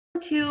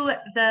to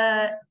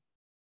the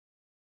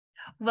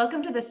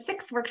Welcome to the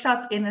 6th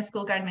workshop in the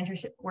School Garden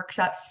Mentorship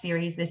Workshop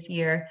series this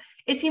year.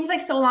 It seems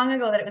like so long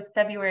ago that it was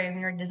February and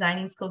we were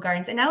designing school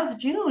gardens, and now it's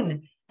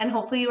June. And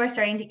hopefully you are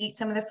starting to eat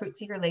some of the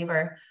fruits of your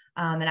labor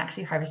and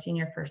actually harvesting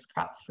your first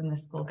crops from the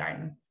school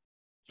garden.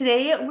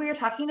 Today, we are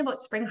talking about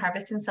spring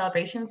harvest and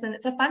celebrations, and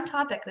it's a fun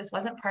topic. This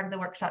wasn't part of the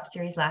workshop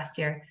series last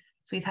year,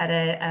 so we've had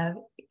a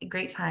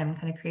great time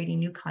kind of creating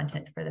new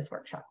content for this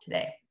workshop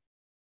today.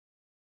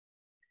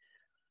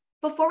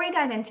 Before we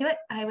dive into it,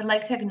 I would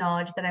like to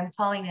acknowledge that I'm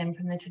calling in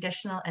from the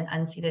traditional and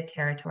unceded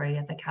territory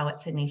of the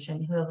Cowichan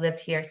Nation, who have lived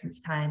here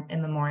since time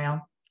immemorial.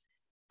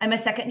 I'm a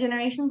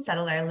second-generation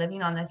settler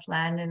living on this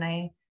land, and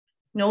I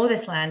know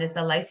this land is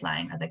the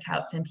lifeline of the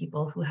Cowichan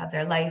people who have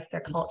their life,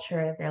 their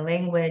culture, their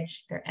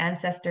language, their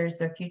ancestors,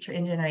 their future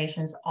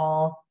generations,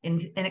 all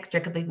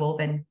inextricably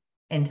woven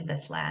into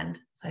this land.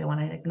 So I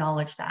want to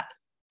acknowledge that.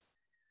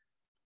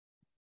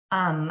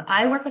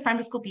 I work with Farm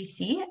to School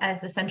BC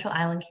as the Central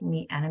Island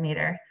Community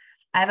Animator.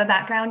 I have a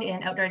background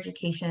in outdoor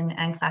education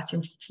and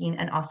classroom teaching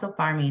and also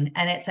farming.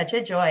 And it's such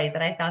a joy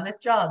that I found this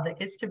job that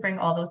gets to bring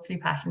all those three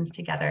passions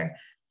together.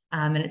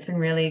 And it's been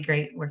really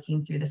great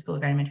working through the School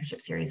Garden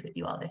Mentorship series with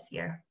you all this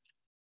year.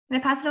 I'm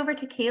going to pass it over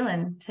to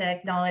Kaylin to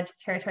acknowledge the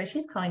territory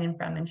she's calling in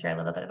from and share a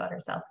little bit about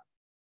herself.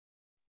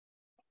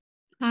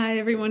 Hi,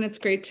 everyone. It's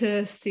great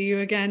to see you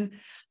again.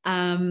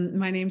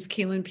 My name's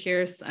Kaylin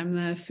Pierce. I'm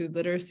the Food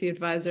Literacy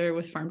Advisor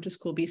with Farm to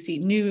School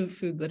BC, new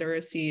Food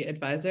Literacy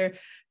Advisor.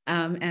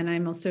 And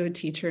I'm also a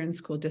teacher in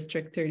School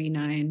District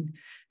 39.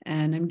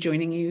 And I'm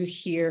joining you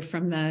here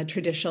from the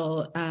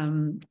traditional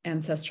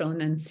ancestral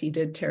and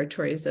unceded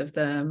territories of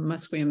the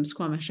Musqueam,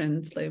 Squamish,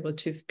 and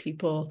Tsleil-Waututh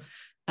people.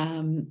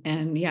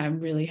 And yeah, I'm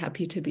really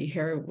happy to be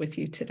here with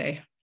you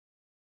today.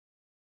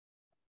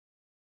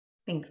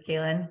 Thanks,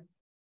 Kaylin.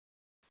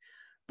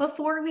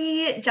 Before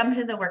we jump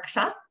into the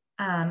workshop,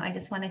 I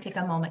just want to take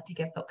a moment to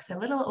give folks a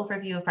little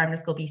overview of Farm to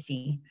School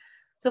BC.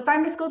 So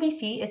Farm to School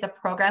BC is a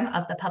program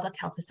of the Public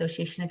Health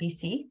Association of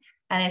BC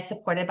and is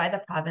supported by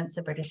the province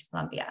of British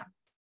Columbia.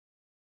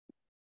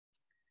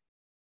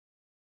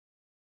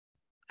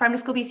 Farm to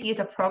School BC is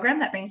a program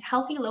that brings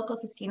healthy, local,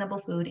 sustainable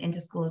food into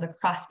schools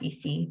across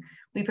BC.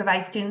 We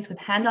provide students with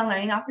hands-on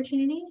learning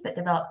opportunities that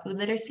develop food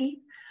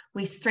literacy.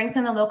 We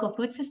strengthen the local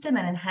food system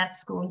and enhance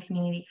school and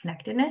community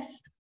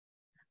connectedness.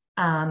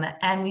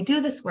 And we do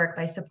this work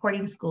by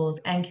supporting schools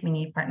and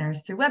community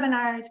partners through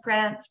webinars,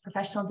 grants,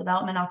 professional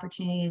development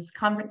opportunities,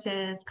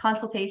 conferences,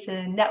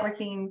 consultation,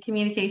 networking,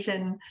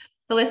 communication.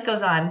 The list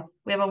goes on.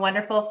 We have a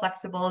wonderful,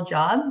 flexible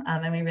job,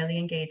 and we really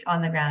engage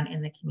on the ground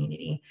in the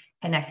community,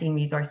 connecting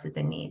resources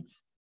and needs.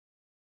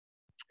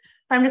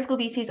 Farm to School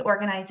BC is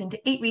organized into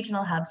 8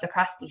 regional hubs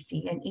across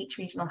BC, and each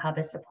regional hub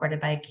is supported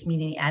by a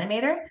community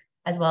animator,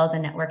 as well as a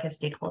network of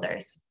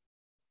stakeholders.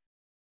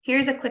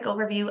 Here's a quick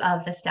overview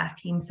of the staff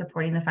team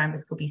supporting the Farm to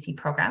School BC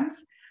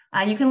programs.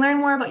 You can learn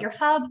more about your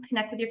hub,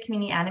 connect with your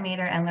community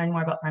animator, and learn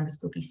more about Farm to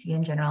School BC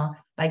in general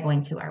by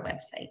going to our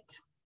website.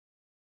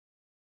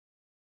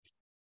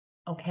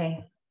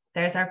 Okay,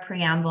 there's our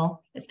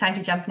preamble. It's time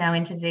to jump now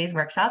into today's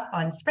workshop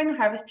on spring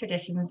harvest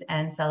traditions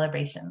and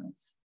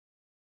celebrations.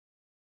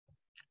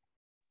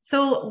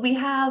 So we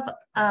have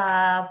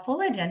a full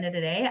agenda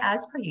today,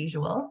 as per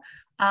usual.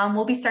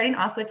 We'll be starting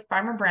off with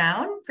Farmer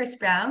Brown, Chris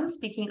Brown,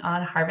 speaking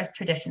on harvest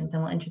traditions,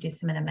 and we'll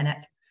introduce him in a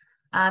minute.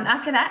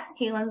 After that,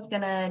 Kaylin's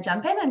going to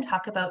jump in and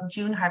talk about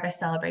June harvest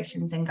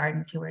celebrations and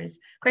garden tours.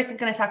 Chris is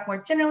going to talk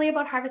more generally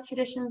about harvest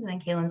traditions, and then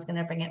Kaylin's going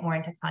to bring it more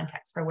into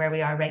context for where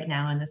we are right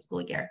now in the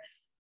school year.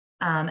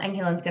 And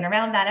Kaylin's going to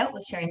round that out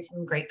with sharing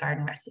some great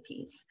garden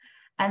recipes.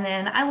 And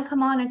then I will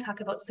come on and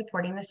talk about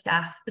supporting the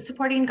staff,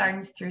 supporting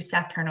gardens through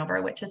staff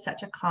turnover, which is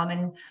such a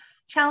common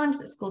challenge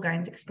that school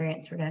gardens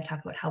experience. We're going to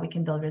talk about how we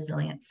can build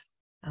resilience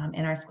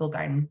in our school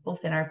garden,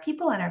 both in our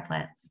people and our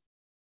plants.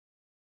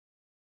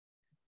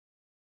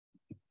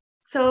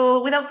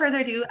 So without further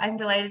ado, I'm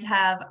delighted to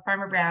have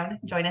Farmer Brown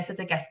join us as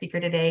a guest speaker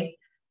today.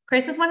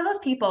 Chris is one of those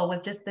people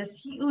with just this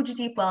huge,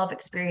 deep well of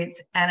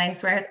experience, and I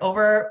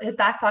swear his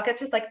back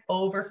pocket's just like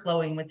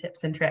overflowing with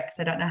tips and tricks.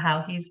 I don't know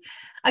how he's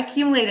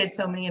accumulated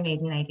so many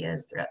amazing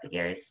ideas throughout the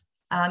years.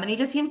 And he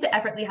just seems to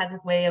effortlessly have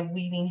this way of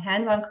weaving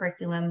hands-on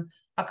curriculum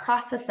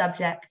across the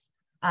subjects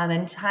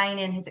and tying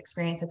in his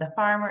experience as a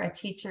farmer, a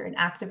teacher, an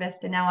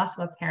activist, and now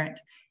also a parent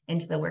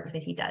into the work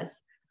that he does.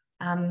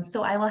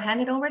 So I will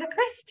hand it over to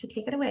Chris to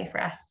take it away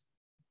for us.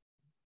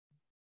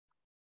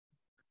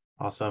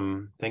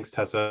 Awesome. Thanks,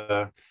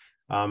 Tessa.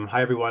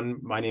 Hi, everyone.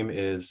 My name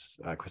is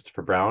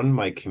Christopher Brown.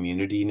 My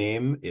community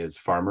name is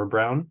Farmer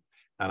Brown,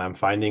 and I'm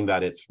finding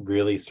that it's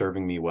really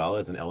serving me well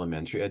as an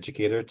elementary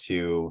educator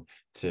to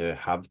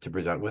have to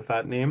present with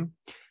that name.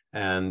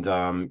 And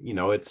you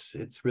know, it's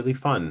really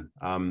fun.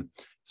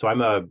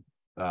 So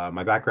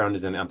my background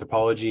is in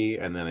anthropology,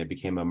 and then I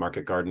became a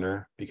market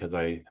gardener because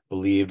I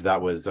believed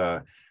that was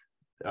the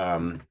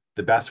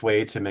best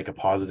way to make a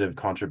positive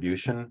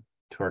contribution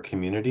to our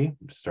community.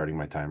 I'm just starting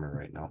my timer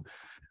right now.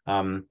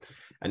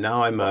 And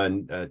now I'm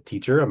a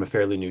teacher. I'm a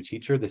fairly new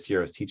teacher. This year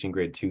I was teaching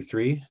grade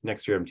 2-3.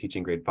 Next year I'm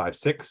teaching grade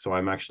 5-6. So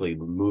I'm actually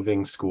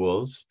moving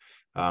schools,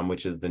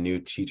 which is the new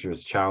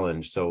teacher's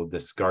challenge. So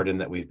this garden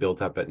that we've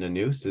built up at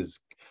Nanoose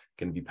is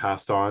going to be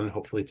passed on,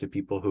 hopefully, to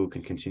people who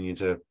can continue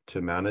to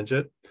manage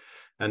it.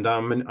 And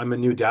I'm a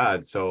new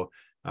dad. So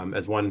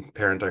as one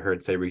parent I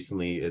heard say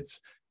recently,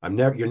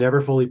 you're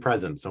never fully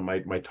present. So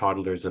my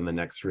toddler's in the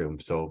next room.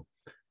 So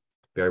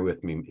bear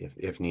with me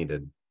if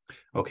needed.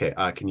 Okay,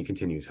 can you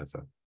continue,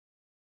 Tessa?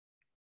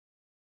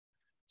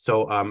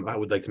 So I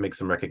would like to make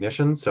some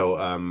recognition. So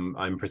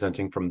I'm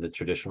presenting from the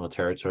traditional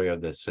territory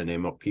of the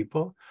Snuneymuxw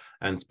people,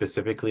 and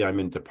specifically I'm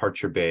in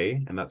Departure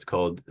Bay, and that's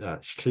called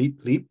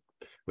Xliip,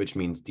 which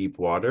means deep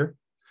water.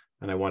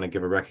 And I want to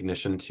give a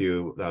recognition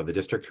to the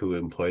district who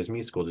employs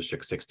me, School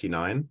District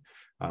 69.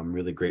 I'm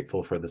really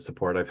grateful for the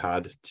support I've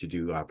had to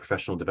do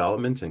professional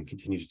development and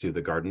continue to do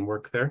the garden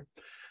work there.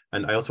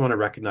 And I also want to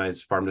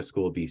recognize Farm to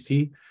School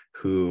BC,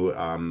 who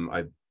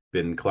I've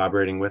been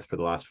collaborating with for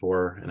the last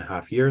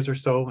 4.5 years or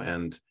so,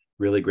 and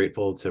really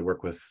grateful to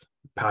work with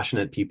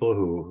passionate people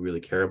who really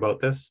care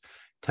about this.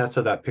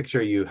 Tessa, that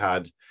picture you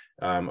had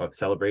of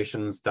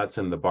celebrations, that's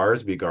in the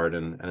Barsby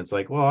garden, and it's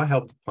like, well, I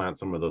helped plant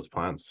some of those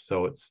plants,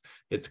 so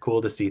it's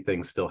cool to see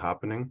things still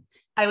happening.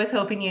 I was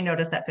hoping you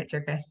noticed that picture,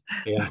 Chris.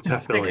 Yeah,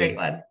 definitely. It's a great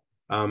one.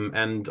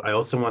 And I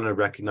also want to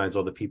recognize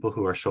all the people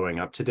who are showing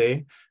up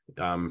today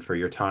for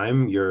your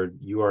time.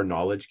 You are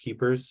knowledge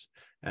keepers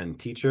and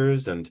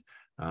teachers, and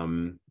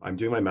I'm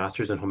doing my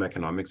master's in home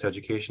economics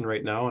education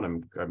right now,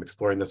 and I'm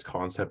exploring this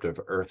concept of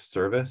earth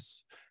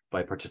service.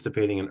 By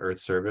participating in earth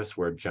service,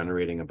 we're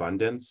generating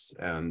abundance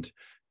and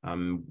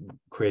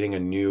creating a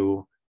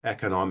new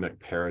economic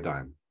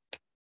paradigm.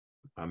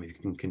 If you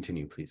can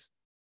continue, please.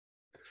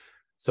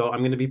 So I'm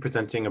going to be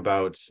presenting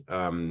about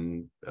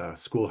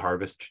school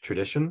harvest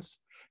traditions.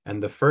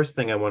 And the first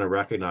thing I want to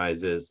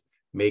recognize is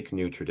make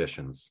new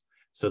traditions.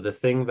 So the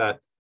thing that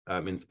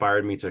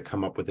inspired me to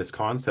come up with this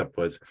concept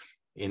was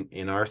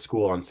in our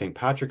school on St.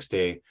 Patrick's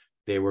Day,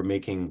 they were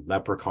making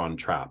leprechaun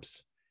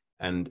traps.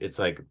 And it's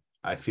like,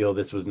 I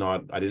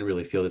didn't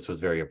really feel this was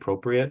very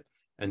appropriate.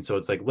 And so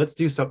it's like, let's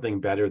do something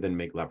better than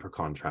make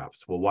leprechaun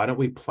traps. Well, why don't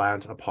we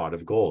plant a pot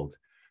of gold?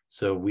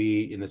 So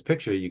in this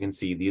picture, you can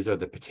see these are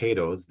the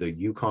potatoes, the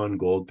Yukon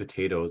gold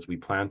potatoes we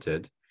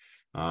planted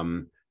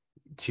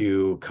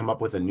to come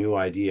up with a new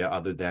idea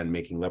other than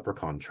making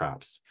leprechaun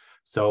traps.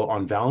 So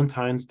on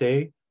Valentine's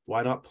Day,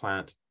 why not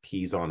plant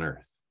peas on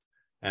earth?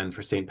 And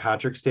for St.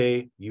 Patrick's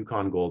Day,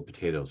 Yukon gold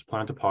potatoes,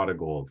 plant a pot of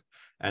gold.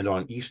 And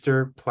on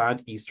Easter,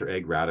 plant Easter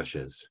egg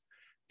radishes.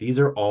 These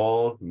are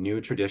all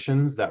new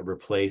traditions that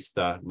replace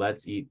the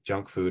let's eat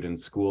junk food in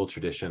school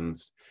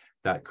traditions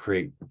that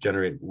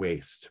generate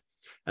waste.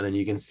 And then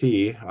you can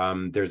see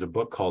there's a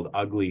book called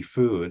Ugly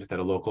Food that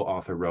a local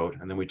author wrote.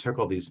 And then we took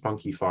all these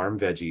funky farm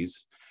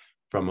veggies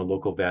from a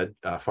local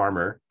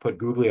farmer, put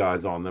googly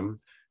eyes on them,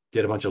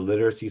 did a bunch of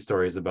literacy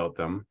stories about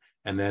them.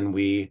 And then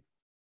we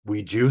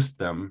juiced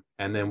them,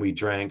 and then we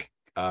drank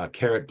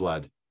carrot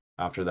blood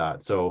after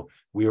that. So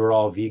we were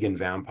all vegan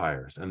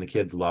vampires, and the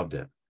kids loved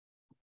it.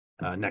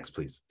 Next,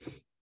 please.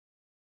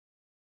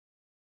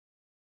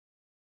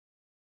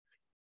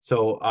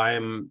 So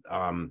I'm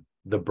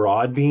the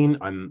broad bean.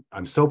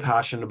 I'm so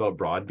passionate about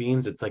broad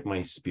beans. It's like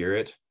my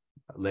spirit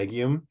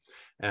legume.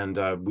 And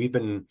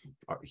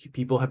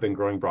people have been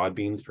growing broad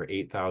beans for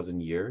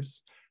 8,000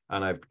 years.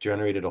 And I've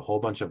generated a whole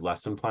bunch of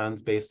lesson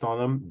plans based on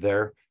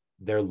them.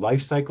 Their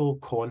life cycle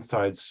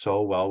coincides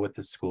so well with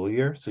the school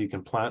year. So you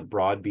can plant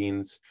broad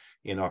beans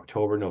in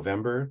October,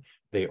 November.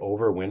 They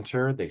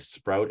overwinter, they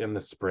sprout in the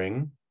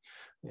spring.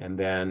 And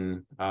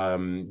then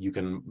you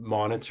can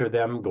monitor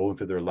them going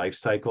through their life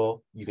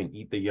cycle. You can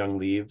eat the young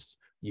leaves.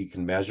 You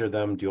can measure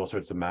them, do all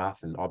sorts of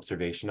math and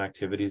observation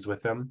activities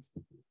with them.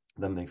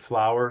 Then they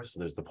flower, so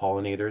there's the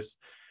pollinators.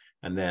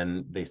 And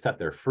then they set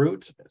their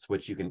fruit,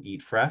 which you can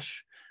eat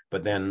fresh.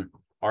 But then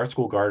our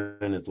school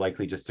garden is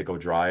likely just to go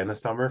dry in the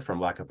summer from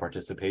lack of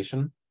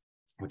participation,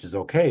 which is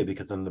okay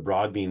because then the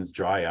broad beans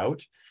dry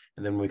out.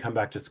 And then when we come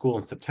back to school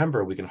in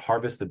September, we can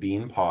harvest the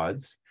bean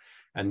pods.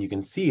 And you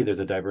can see there's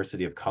a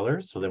diversity of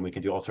colors. So then we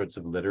can do all sorts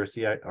of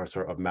literacy or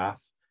sort of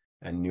math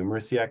and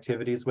numeracy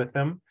activities with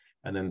them,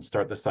 and then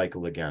start the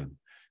cycle again.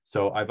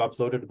 So I've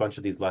uploaded a bunch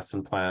of these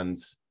lesson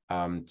plans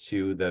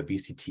to the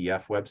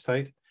BCTF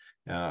website.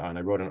 And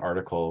I wrote an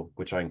article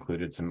which I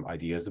included some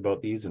ideas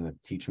about these in the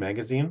Teach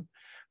magazine.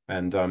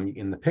 And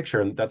in the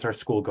picture, that's our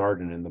school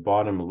garden. In the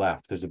bottom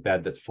left, there's a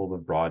bed that's full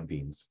of broad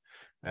beans.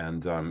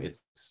 And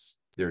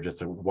they're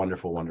just a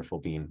wonderful, wonderful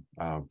bean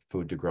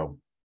food to grow.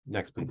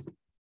 Next, please.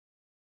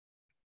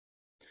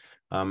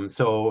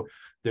 So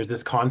there's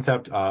this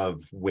concept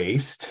of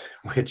waste,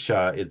 which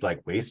is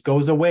like waste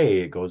goes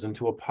away, it goes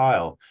into a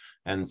pile.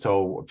 And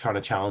so we're trying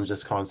to challenge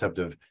this concept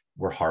of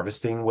we're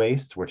harvesting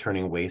waste, we're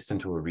turning waste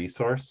into a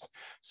resource.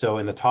 So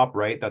in the top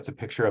right, that's a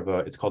picture of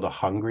it's called a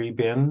hungry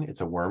bin.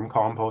 It's a worm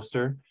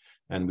composter.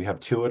 And we have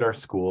 2 at our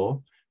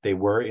school. They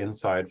were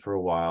inside for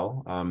a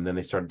while. Then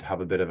they started to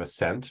have a bit of a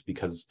scent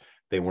because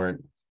they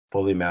weren't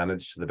fully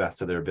managed to the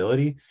best of their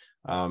ability.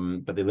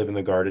 but they live in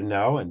the garden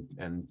now,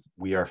 and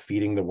we are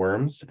feeding the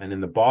worms. And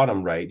in the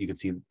bottom right, you can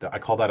see I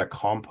call that a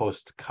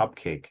compost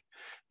cupcake.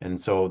 And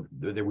so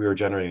we were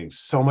generating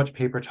so much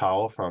paper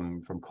towel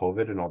from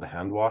COVID and all the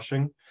hand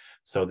washing.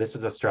 So this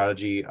is a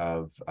strategy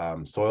of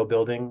soil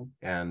building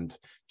and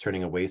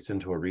turning a waste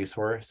into a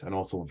resource, and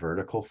also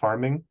vertical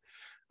farming.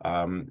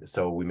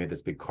 So we made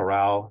this big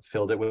corral,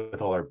 filled it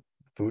with all our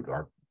food,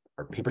 our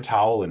paper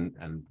towel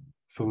and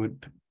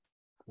food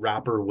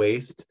wrapper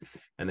waste,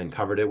 and then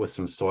covered it with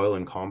some soil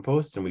and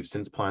compost. And we've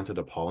since planted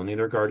a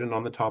pollinator garden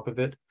on the top of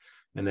it.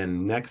 And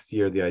then next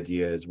year, the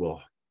idea is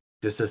we'll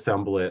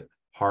disassemble it,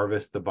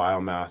 harvest the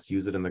biomass,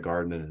 use it in the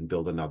garden, and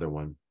build another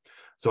one.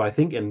 So I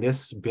think in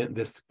this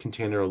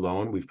container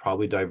alone, we've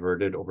probably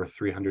diverted over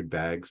 300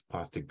 bags,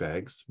 plastic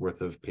bags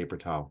worth of paper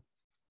towel.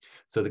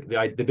 So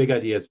the big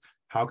idea is,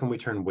 how can we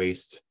turn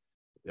waste?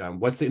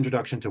 What's the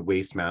introduction to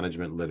waste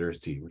management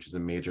literacy, which is a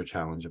major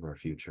challenge of our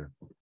future?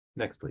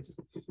 Next, please.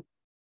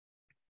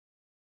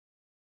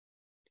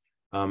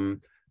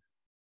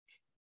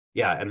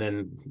 Yeah, and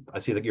then I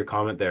see that your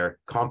comment there,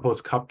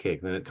 compost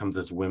cupcake, then it comes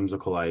this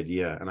whimsical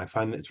idea. And I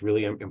find that it's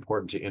really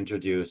important to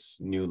introduce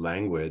new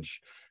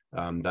language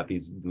that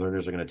these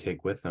learners are going to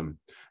take with them.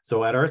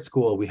 So at our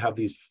school, we have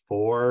these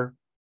 4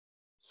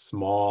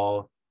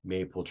 small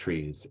maple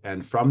trees.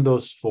 And from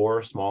those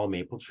 4 small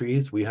maple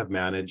trees, we have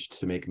managed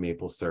to make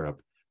maple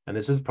syrup. And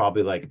this is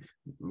probably like,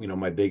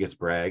 my biggest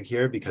brag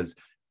here, because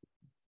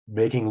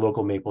making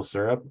local maple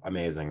syrup,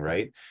 amazing,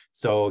 right?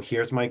 So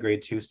here's my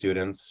grade 2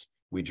 students.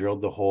 We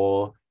drilled the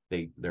hole.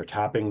 They're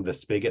tapping the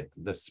spigot,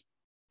 the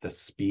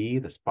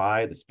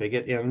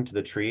spigot into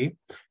the tree.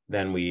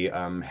 Then we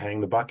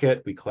hang the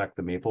bucket. We collect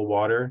the maple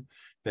water.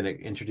 Then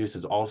it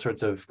introduces all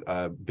sorts of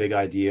big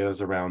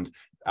ideas around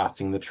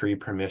asking the tree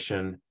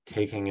permission,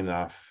 taking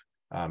enough,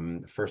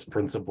 first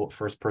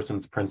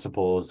person's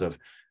principles of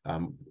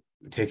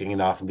taking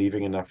enough,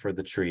 leaving enough for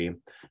the tree.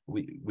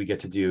 We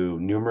get to do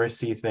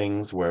numeracy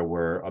things where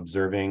we're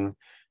observing,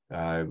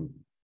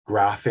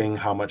 graphing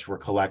how much we're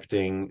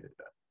collecting,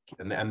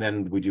 and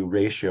then we do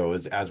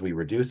ratios as we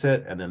reduce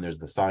it. And then there's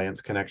the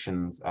science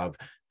connections of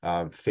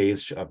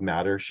phase of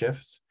matter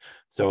shifts.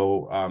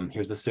 So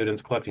here's the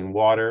students collecting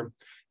water.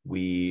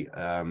 We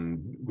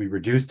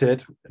reduced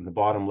it. In the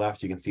bottom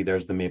left, you can see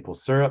there's the maple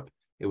syrup.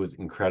 It was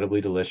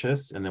incredibly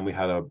delicious. And then we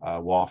had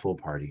a waffle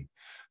party.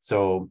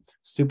 So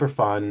super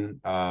fun.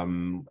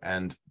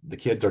 And the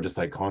kids are just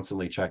like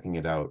constantly checking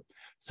it out.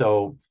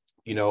 So,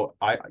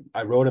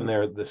 I wrote in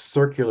there the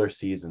circular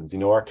seasons.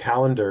 Our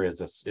calendar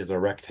is a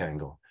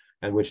rectangle,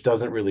 and which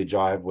doesn't really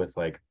jive with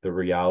like the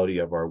reality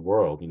of our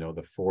world,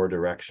 the 4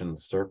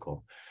 directions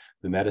circle,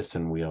 the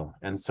medicine wheel.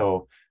 And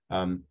so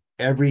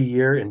every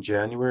year in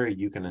January,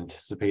 you can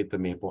anticipate the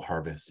maple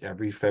harvest.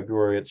 Every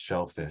February, it's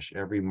shellfish.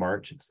 Every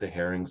March, it's the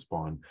herring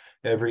spawn.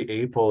 Every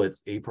April,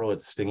 it's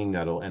stinging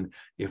nettle. And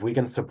if we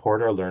can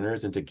support our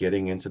learners into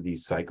getting into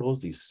these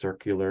cycles, these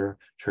circular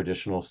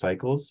traditional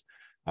cycles,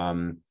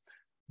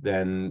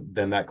 then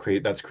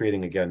that's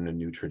creating, again, a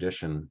new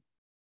tradition.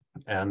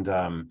 And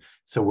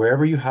so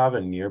wherever you have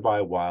a nearby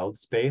wild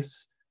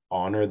space,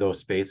 honor those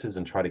spaces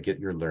and try to get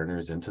your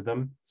learners into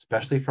them,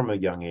 especially from a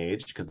young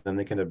age, because then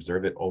they can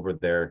observe it over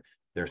their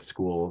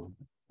school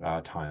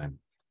time.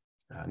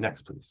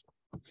 Next, please.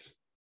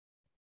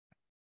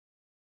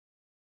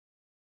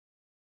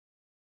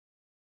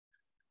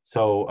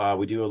 So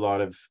we do a lot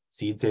of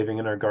seed saving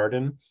in our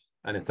garden.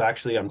 And it's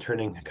actually, I'm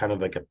turning kind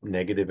of like a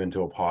negative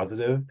into a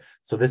positive.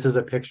 So this is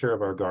a picture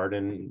of our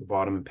garden,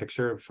 bottom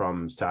picture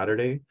from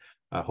Saturday.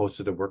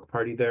 Hosted a work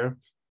party there.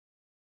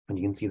 And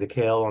you can see the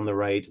kale on the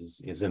right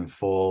is in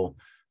full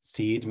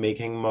seed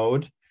making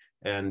mode.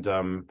 And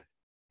I'm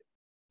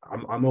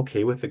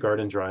okay with the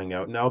garden drying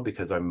out now,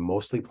 because I'm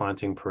mostly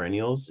planting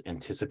perennials,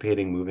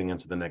 anticipating moving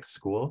into the next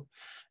school.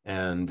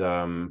 And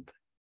so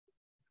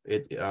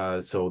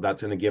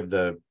that's going to give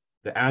the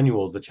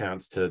annuals the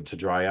chance to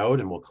dry out,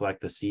 and we'll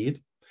collect the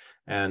seed.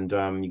 And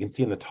you can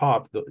see in the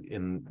top,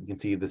 you can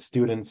see the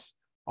students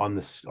on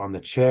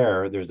the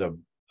chair. There's a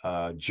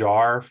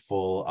jar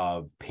full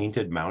of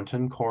painted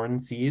mountain corn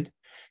seed,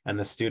 and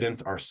the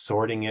students are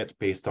sorting it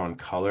based on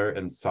color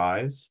and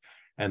size.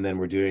 And then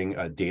we're doing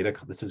a data,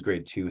 this is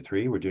grade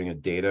 2-3, we're doing a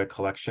data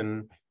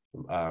collection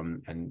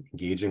and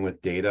engaging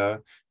with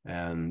data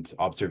and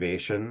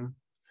observation.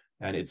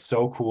 And it's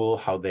so cool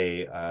how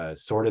they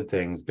sorted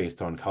things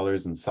based on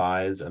colors and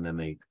size, and then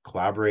they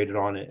collaborated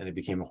on it, and it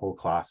became a whole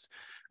class.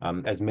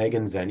 As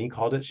Megan Zenny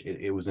called it,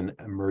 it was an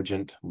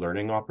emergent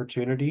learning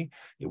opportunity.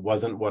 It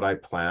wasn't what I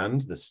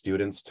planned. The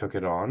students took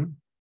it on.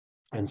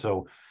 And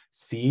so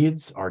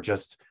seeds are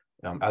just,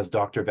 as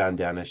Dr.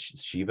 Vandana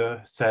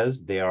Shiva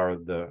says, they are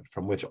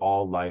from which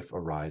all life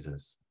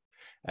arises.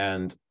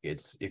 And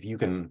it's, if you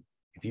can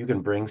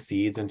bring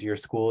seeds into your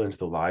school, into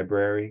the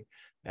library,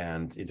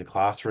 and into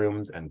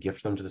classrooms, and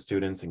gift them to the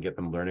students and get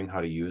them learning how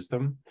to use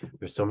them,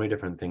 there's so many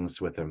different things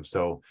with them.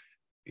 So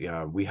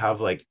yeah, we have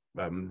like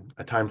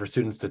a time for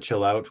students to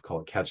chill out,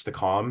 call it Catch the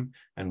Calm.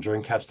 And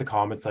during Catch the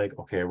Calm, it's like,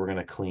 okay, we're going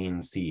to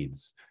clean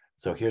seeds.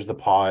 So here's the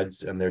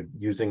pods, and they're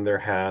using their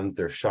hands,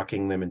 they're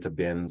shucking them into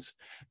bins.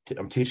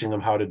 I'm teaching them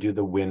how to do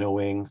the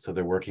winnowing, so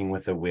they're working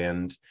with the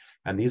wind.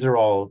 And these are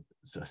all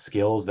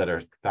skills that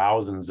are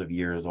thousands of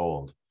years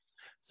old.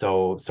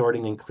 So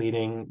sorting and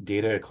cleaning,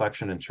 data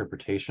collection,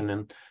 interpretation,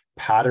 and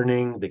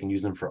patterning, they can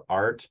use them for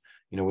art.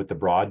 With the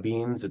broad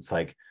beans, it's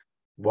like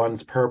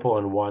one's purple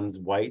and one's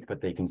white,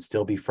 but they can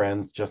still be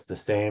friends just the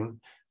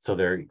same. So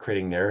they're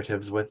creating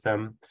narratives with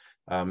them.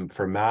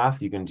 For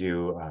math, you can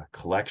do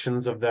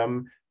collections of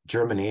them.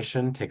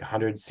 Germination, take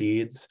 100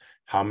 seeds.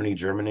 How many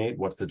germinate?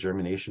 What's the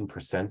germination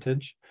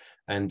percentage?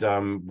 And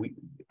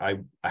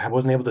I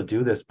wasn't able to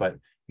do this, but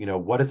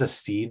what does a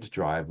seed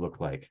drive look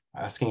like?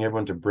 Asking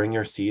everyone to bring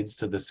your seeds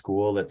to the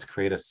school. Let's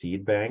create a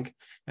seed bank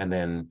and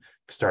then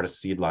start a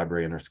seed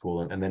library in our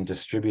school and then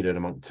distribute it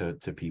among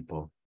to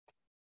people.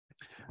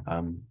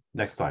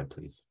 Next slide,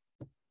 please.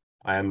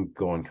 I am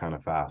going kind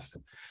of fast.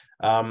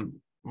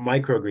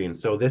 Microgreens.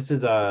 So this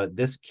is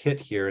this kit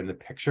here in the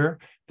picture.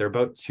 They're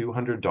about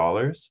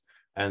 $200,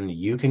 and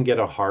you can get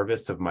a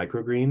harvest of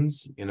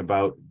microgreens in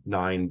about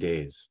 9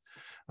 days.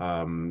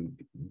 Buying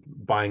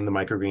the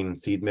microgreen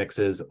seed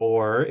mixes,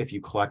 or if you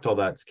collect all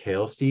that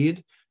kale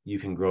seed, you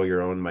can grow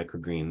your own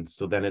microgreens.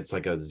 So then it's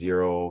like a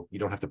zero, you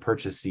don't have to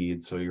purchase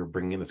seeds. So you're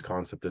bringing in this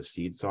concept of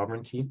seed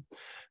sovereignty.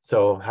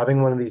 So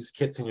having one of these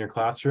kits in your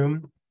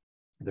classroom,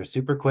 they're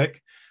super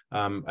quick.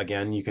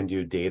 Again, you can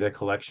do data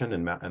collection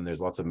and there's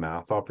lots of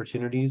math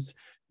opportunities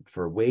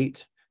for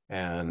weight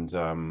and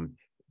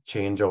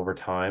change over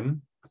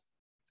time.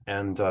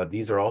 And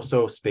these are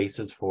also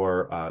spaces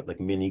for like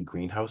mini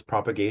greenhouse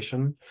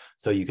propagation.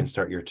 So you can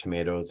start your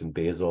tomatoes and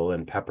basil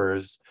and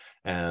peppers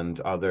and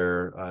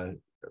other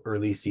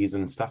early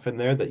season stuff in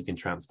there that you can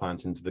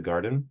transplant into the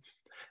garden.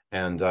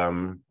 And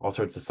all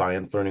sorts of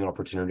science learning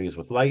opportunities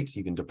with light.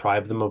 You can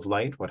deprive them of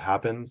light, what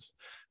happens?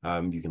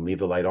 You can leave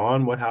the light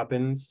on, what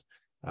happens?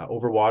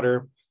 Over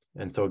water.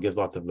 And so it gives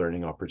lots of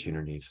learning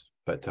opportunities.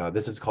 But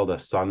this is called a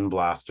Sun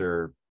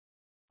Blaster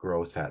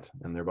grow set,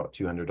 and they're about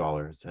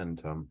 $200.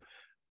 And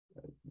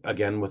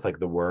again, with like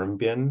the worm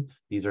bin,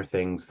 these are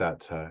things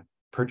that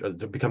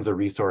it becomes a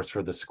resource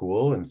for the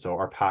school. And so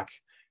our PAC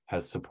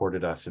has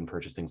supported us in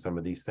purchasing some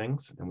of these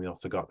things. And we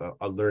also got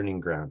a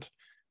learning grant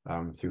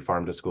through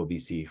Farm to School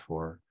BC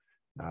for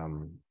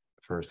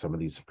some of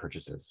these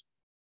purchases.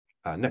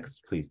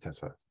 Next, please,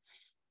 Tessa.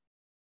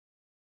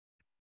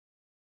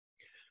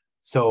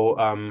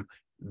 So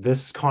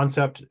this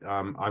concept,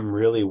 I'm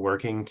really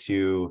working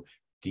to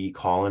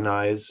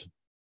decolonize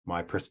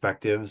my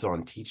perspectives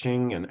on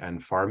teaching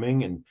and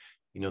farming. And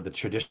the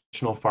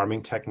traditional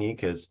farming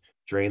technique is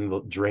drain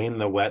the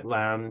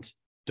wetland,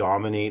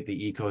 dominate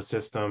the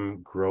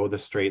ecosystem, grow the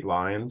straight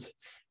lines.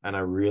 And I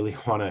really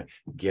want to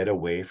get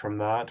away from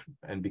that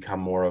and become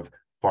more of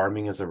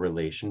farming as a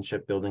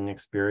relationship building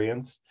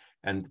experience.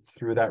 And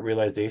through that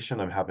realization,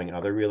 I'm having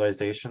other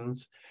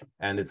realizations.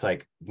 And it's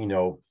like,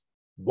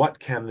 what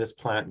can this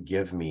plant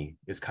give me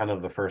is kind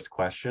of the first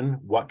question.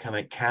 What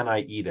can I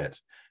eat it?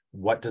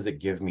 What does it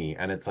give me?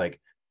 And it's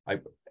like,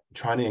 I'm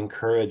trying to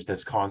encourage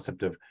this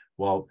concept of,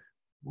 well,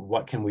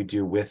 what can we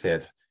do with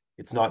it?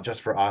 It's not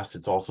just for us,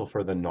 it's also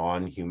for the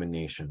non-human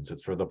nations.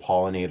 It's for the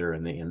pollinator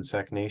and the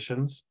insect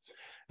nations.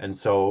 And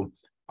so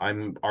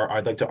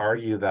I'd like to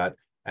argue that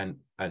an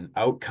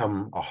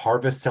outcome, a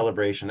harvest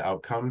celebration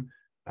outcome,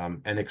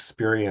 an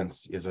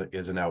experience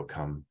is an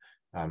outcome.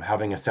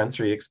 Having a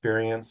sensory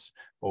experience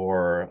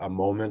or a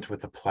moment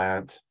with a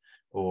plant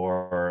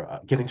or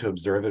getting to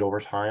observe it over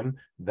time,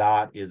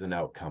 that is an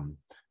outcome.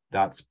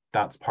 That's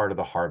part of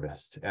the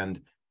harvest.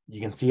 And you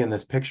can see in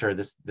this picture,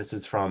 this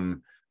is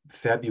from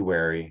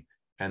February,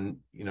 and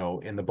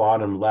in the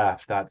bottom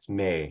left, that's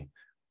May.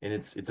 And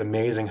it's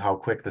amazing how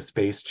quick the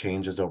space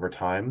changes over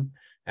time.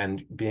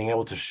 And being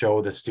able to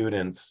show the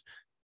students,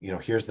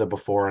 here's the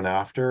before and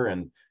after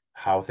and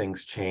how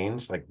things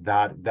change, like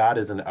that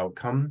is an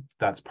outcome.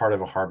 That's part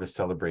of a harvest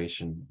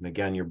celebration. And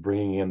again, you're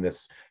bringing in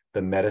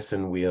the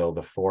medicine wheel,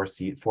 the four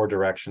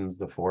directions,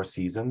 the 4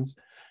 seasons.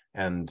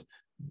 And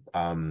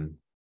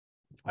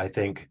I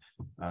think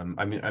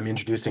I'm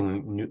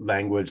introducing new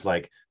language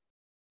like,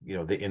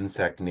 the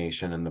insect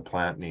nation and the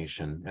plant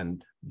nation.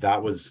 And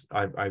that was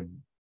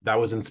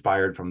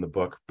inspired from the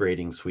book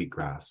Braiding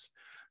Sweetgrass.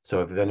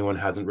 So if anyone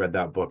hasn't read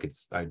that book,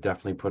 I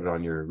definitely put it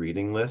on your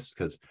reading list,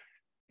 because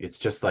it's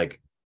just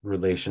like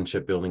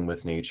relationship building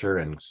with nature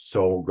and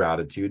so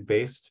gratitude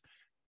based,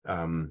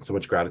 so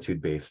much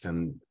gratitude based.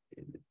 And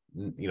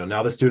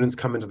now the students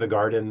come into the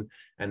garden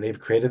and they've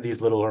created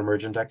these little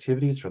emergent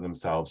activities for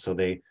themselves. So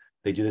they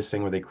do this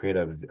thing where they create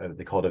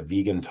they call it a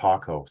vegan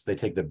taco. So they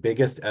take the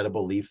biggest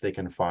edible leaf they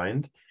can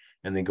find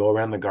and they go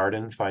around the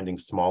garden finding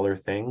smaller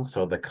things.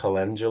 So the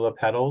calendula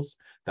petals,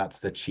 that's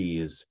the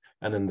cheese.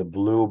 And then the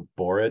blue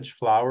borage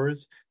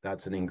flowers,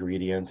 that's an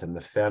ingredient, and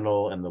the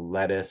fennel and the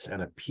lettuce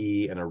and a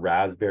pea and a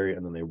raspberry,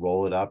 and then they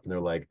roll it up and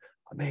they're like,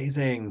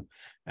 amazing.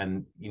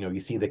 And you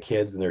see the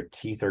kids and their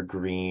teeth are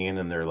green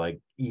and they're like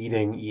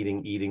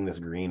eating this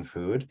green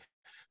food.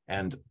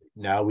 And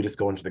now we just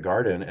go into the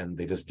garden and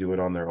they just do it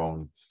on their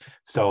own.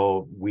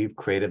 So we've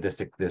created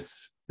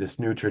this this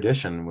new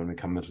tradition when we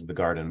come into the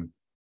garden.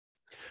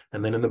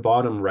 And then in the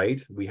bottom right,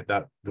 we have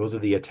that, those are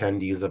the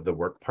attendees of the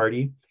work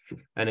party.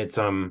 And it's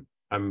I'm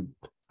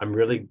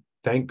really,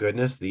 thank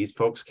goodness these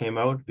folks came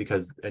out,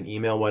 because an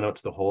email went out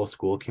to the whole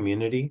school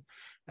community,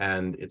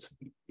 and it's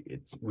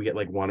we get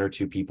like 1 or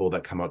 2 people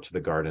that come out to the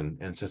garden,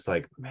 and it's just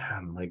like,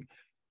 man, like,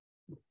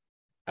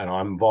 I know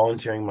I'm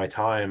volunteering my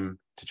time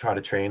to try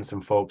to train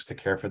some folks to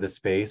care for this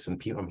space,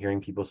 and I'm hearing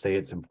people say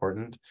it's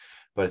important,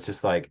 but it's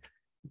just like,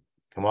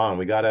 come on,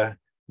 we gotta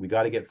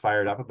get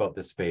fired up about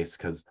this space,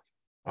 because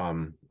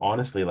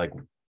honestly, like,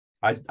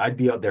 I'd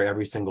be out there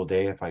every single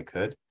day if I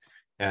could.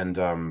 And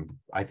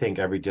I think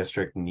every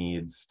district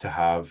needs to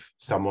have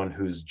someone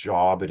whose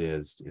job it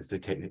is to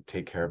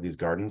take care of these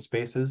garden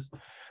spaces.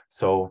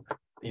 So,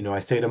 you know, I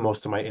say to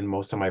most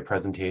of my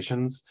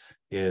presentations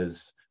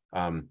is,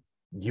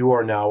 you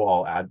are now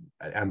all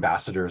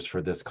ambassadors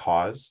for this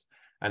cause.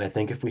 And I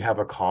think if we have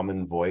a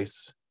common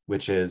voice,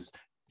 which is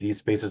these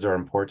spaces are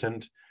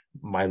important,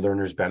 my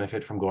learners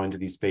benefit from going to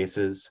these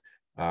spaces,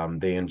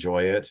 they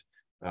enjoy it.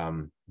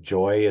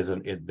 Joy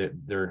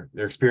they're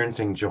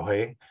experiencing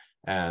joy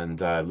and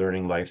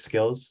learning life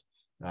skills.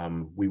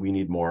 We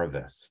need more of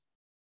this.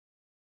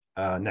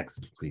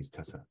 Next, please,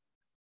 Tessa.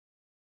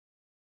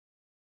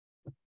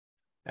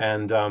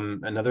 And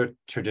another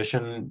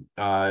tradition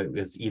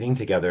is eating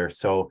together.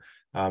 So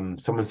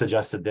someone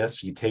suggested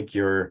this: you take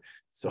you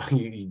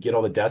get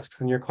all the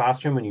desks in your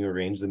classroom and you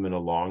arrange them in a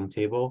long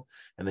table,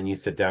 and then you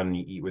sit down and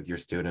you eat with your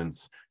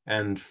students.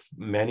 And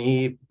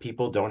many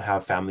people don't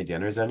have family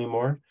dinners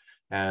anymore.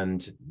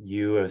 And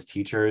you as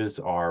teachers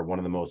are one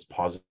of the most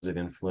positive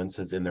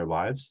influences in their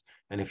lives.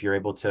 And if you're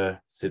able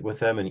to sit with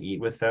them and eat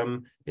with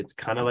them, it's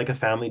kind of like a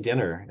family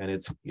dinner, and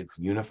it's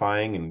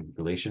unifying and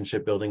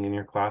relationship building in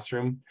your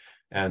classroom.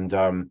 And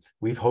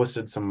we've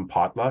hosted some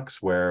potlucks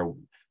where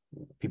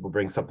people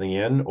bring something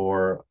in,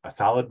 or a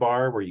salad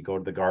bar where you go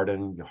to the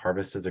garden, you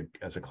harvest as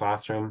a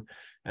classroom,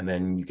 and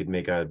then you could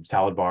make a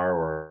salad bar,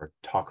 or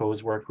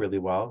tacos work really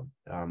well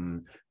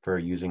for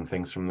using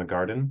things from the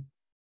garden.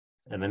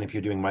 And then if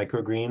you're doing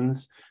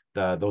microgreens,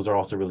 those are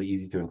also really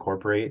easy to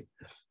incorporate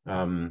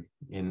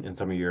in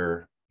some of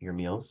your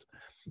meals.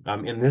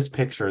 In this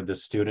picture, the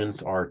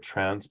students are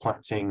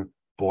transplanting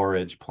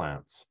borage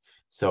plants.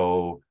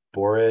 So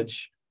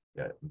borage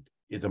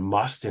is a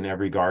must in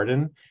every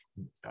garden.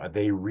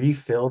 They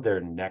refill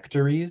their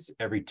nectaries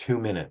every 2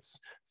 minutes.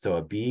 So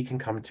a bee can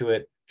come to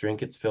it,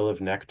 drink its fill of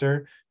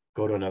nectar,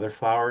 go to another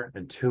flower,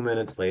 and 2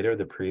 minutes later,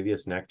 the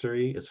previous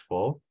nectary is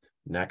full.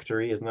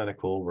 Nectary, isn't that a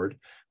cool word?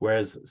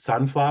 Whereas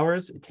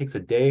sunflowers, it takes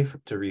a day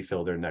to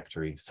refill their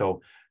nectary.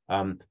 So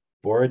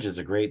borage is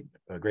a great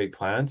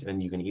plant,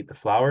 and you can eat the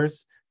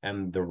flowers.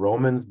 And the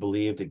Romans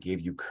believed it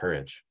gave you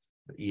courage,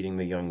 eating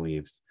the young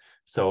leaves.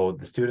 So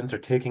the students are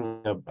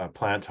taking a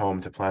plant home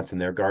to plant in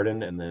their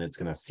garden, and then it's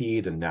going to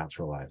seed and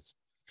naturalize.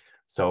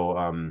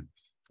 So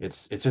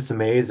it's just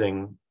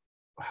amazing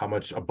how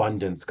much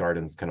abundance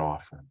gardens can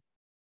offer.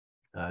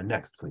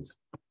 Next, please.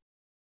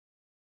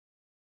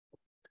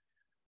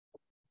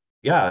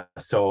 Yeah,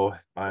 so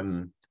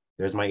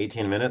there's my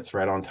 18 minutes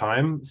right on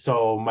time.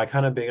 So my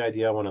kind of big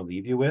idea I want to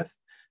leave you with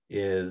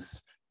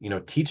is, you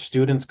know, teach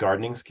students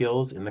gardening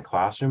skills in the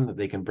classroom that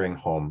they can bring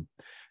home.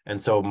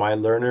 And so my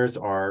learners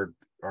are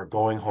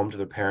going home to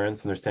their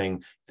parents, and they're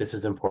saying, this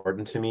is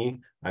important to me.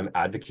 I'm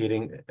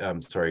advocating,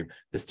 the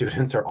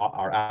students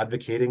are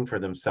advocating for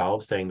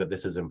themselves, saying that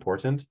this is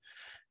important.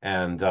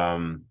 And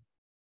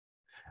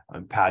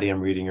Patty,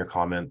 I'm reading your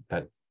comment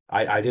that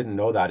I didn't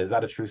know that. Is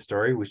that a true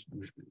story?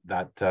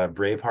 That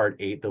Braveheart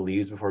ate the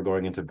leaves before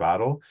going into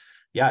battle?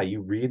 Yeah, you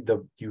read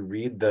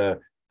the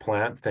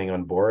plant thing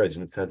on borage,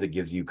 and it says it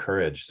gives you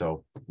courage.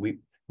 So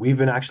we've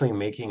been actually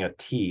making a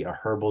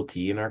herbal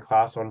tea in our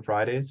class on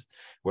Fridays,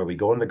 where we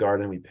go in the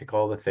garden, we pick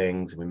all the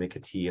things, we make a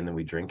tea, and then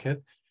we drink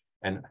it.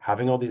 And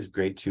having all these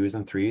grade 2s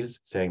and 3s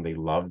saying they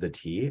love the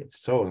tea, it's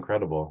so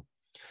incredible.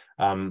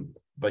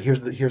 But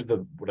here's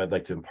what I'd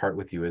like to impart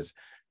with you is,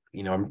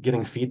 you know, I'm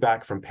getting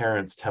feedback from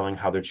parents telling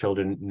how their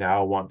children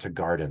now want to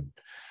garden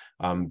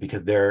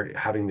because they're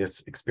having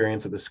this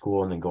experience at the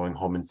school and then going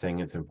home and saying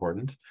it's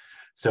important.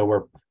 So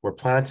we're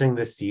planting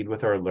this seed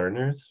with our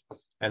learners,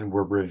 and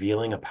we're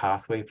revealing a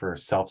pathway for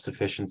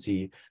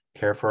self-sufficiency,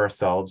 care for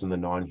ourselves and the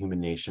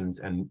non-human nations,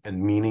 and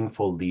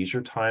meaningful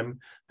leisure time,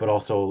 but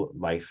also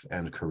life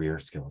and career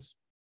skills.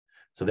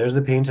 So there's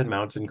the painted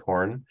mountain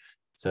corn.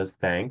 It says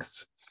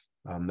thanks.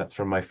 That's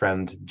from my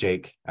friend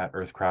Jake at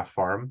Earthcraft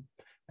Farm.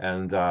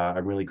 And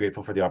I'm really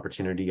grateful for the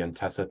opportunity. And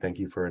Tessa, thank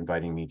you for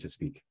inviting me to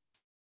speak.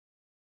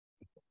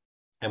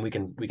 And we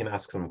can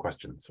ask some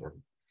questions.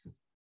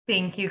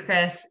 Thank you,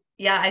 Chris.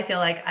 Yeah, I feel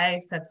like I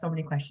have so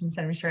many questions,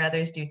 and I'm sure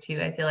others do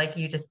too. I feel like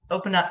you just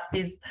open up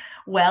this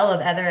well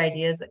of other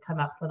ideas that come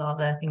up with all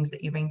the things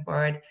that you bring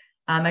forward.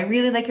 I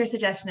really like your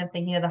suggestion of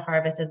thinking of the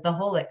harvest as the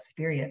whole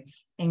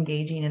experience,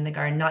 engaging in the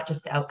garden, not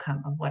just the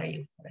outcome of what are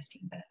you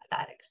harvesting, but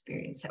that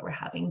experience that we're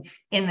having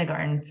in the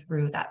garden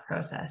through that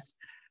process.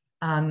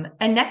 And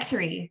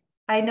nectary,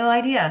 I had no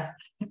idea.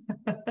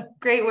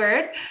 Great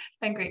word,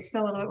 and great to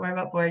know a little bit more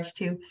about borage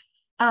too.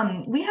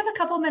 We have a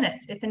couple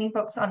minutes if any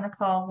folks on the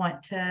call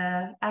want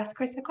to ask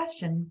Chris a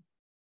question.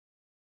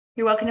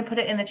 You're welcome to put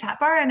it in the chat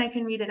bar and I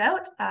can read it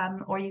out,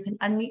 or you can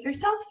unmute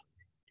yourself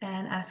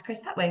and ask Chris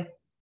that way.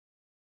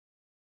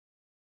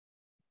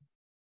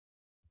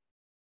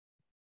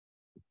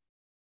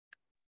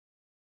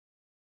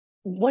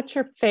 What's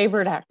your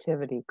favorite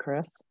activity,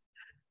 Chris,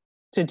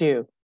 to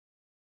do?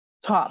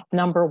 Top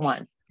number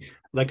one.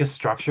 Like a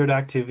structured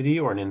activity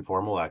or an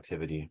informal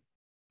activity?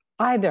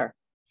 Either.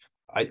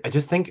 I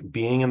just think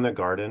being in the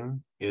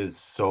garden is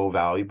so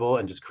valuable,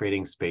 and just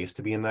creating space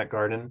to be in that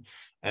garden.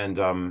 And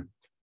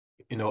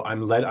you know,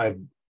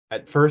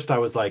 at first I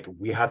was like,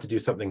 we have to do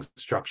something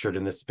structured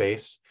in this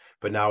space,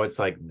 but now it's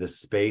like the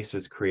space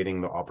is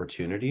creating the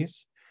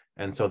opportunities.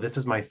 And so this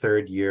is my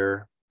third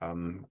year,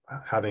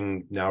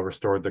 having now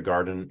restored the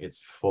garden.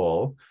 It's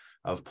full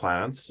of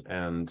plants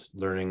and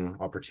learning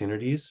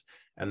opportunities,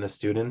 and the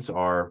students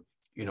are,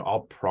 you know,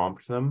 I'll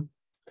prompt them,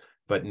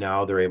 but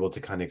now they're able to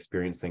kind of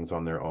experience things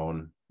on their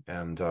own.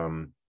 And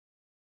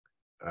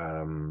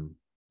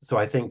so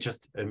I think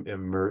just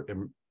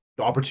the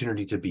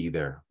opportunity to be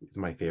there is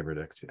my favorite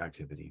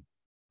activity.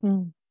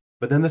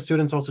 But then the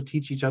students also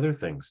teach each other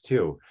things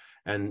too.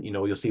 And, you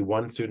know, you'll see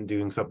one student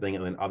doing something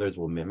and then others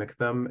will mimic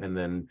them.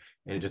 And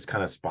it just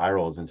kind of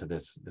spirals into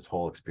this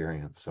whole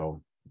experience.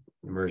 So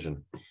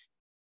immersion.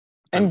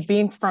 And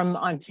being from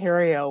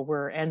Ontario,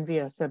 we're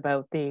envious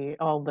about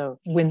all the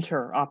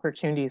winter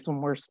opportunities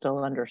when we're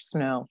still under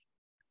snow.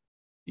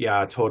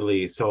 Yeah,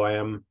 totally.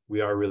 So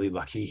we are really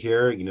lucky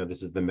here. You know,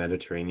 this is the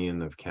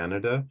Mediterranean of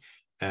Canada.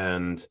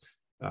 And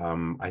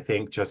I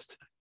think just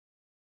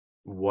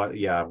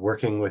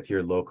working with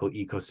your local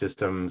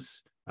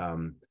ecosystems,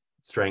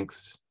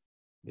 strengths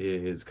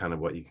is kind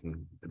of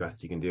the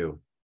best you can do.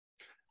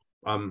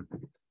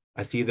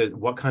 I see that.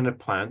 What kind of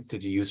plants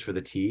did you use for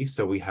the tea?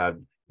 So we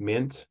had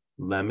mint,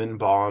 lemon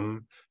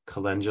balm,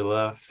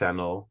 calendula,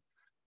 fennel,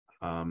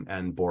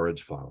 and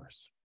borage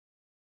flowers.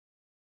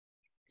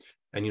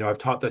 And, you know, I've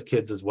taught the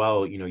kids as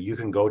well, you know, you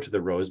can go to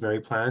the rosemary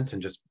plant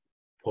and just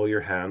pull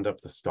your hand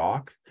up the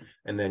stalk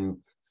and then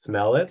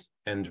smell it.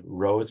 And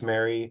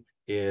rosemary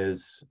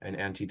is an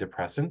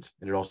antidepressant,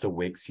 and it also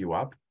wakes you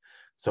up.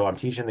 So I'm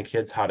teaching the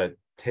kids how to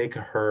take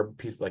a herb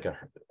piece, like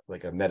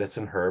a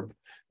medicine herb,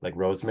 like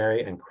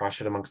rosemary, and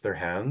crush it amongst their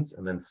hands,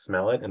 and then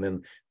smell it, and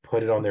then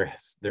put it on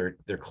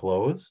their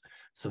clothes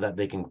so that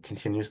they can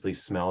continuously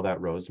smell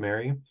that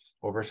rosemary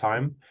over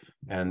time.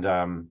 And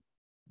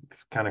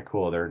it's kind of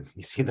cool.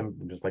 You see them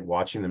just like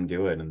watching them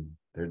do it, and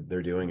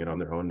they're doing it on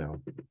their own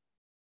now.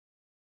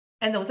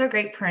 And those are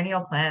great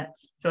perennial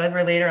plants. So as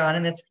we're later on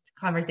in this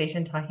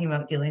conversation talking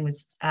about dealing with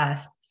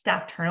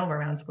staff turnover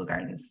around school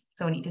gardens,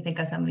 so we need to think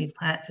of some of these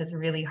plants as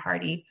really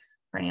hardy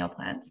perennial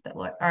plants that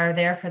are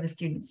there for the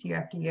students year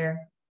after year.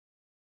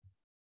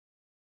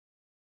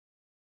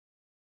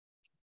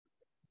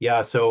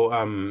 Yeah,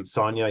 so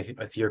Sonia,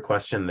 I see your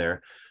question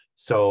there.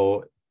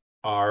 So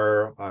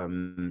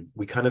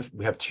we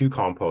have two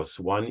composts.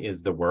 One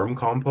is the worm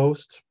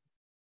compost,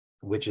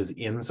 which is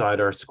inside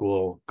our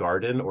school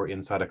garden or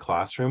inside a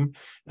classroom,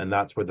 and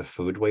that's where the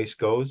food waste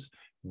goes.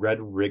 Red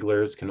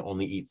wrigglers can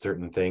only eat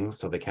certain things,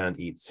 so they can't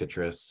eat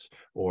citrus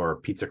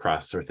or pizza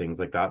crusts or things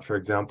like that, for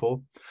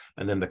example.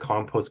 And then the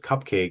compost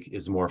cupcake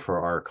is more for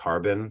our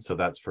carbon, so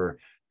that's for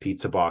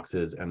pizza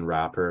boxes and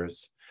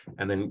wrappers.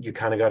 And then you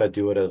kind of got to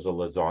do it as a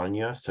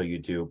lasagna, so you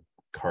do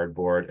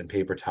cardboard and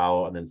paper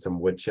towel, and then some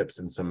wood chips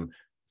and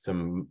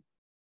something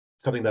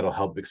that'll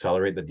help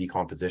accelerate the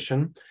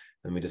decomposition.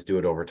 And we just do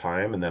it over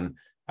time. And then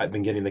I've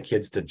been getting the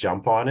kids to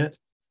jump on it,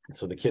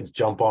 so the kids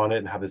jump on it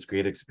and have this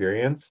great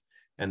experience.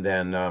 And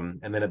then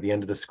at the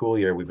end of the school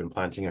year, we've been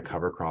planting a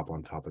cover crop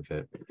on top of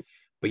it.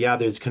 But yeah,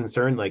 there's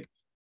concern, like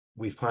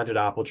we've planted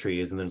apple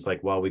trees, and then it's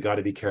like, well, we got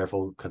to be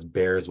careful because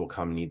bears will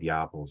come and eat the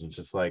apples. And it's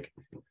just like,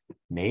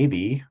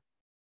 maybe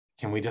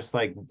can we just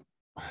like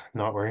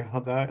not worry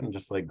about that and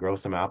just like grow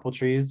some apple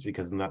trees,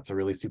 because then that's a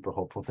really super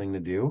hopeful thing to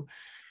do.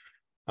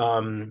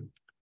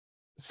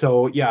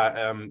 So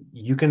yeah,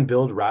 you can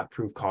build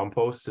rat-proof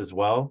composts as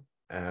well.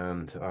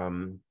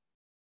 And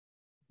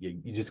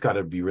you just got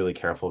to be really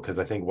careful, because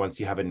I think once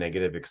you have a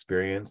negative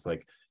experience,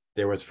 like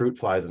there was fruit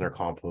flies in our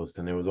compost,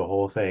 and it was a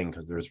whole thing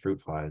because there was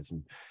fruit flies.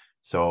 And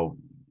so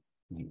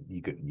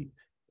you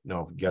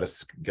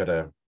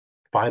gotta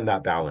find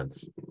that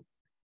balance.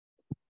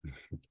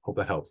 Hope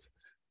that helps.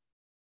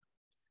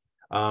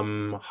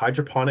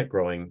 Hydroponic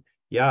growing.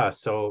 Yeah,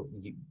 so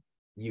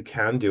you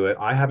can do it.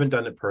 I haven't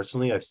done it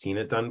personally. I've seen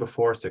it done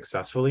before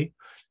successfully.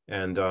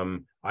 And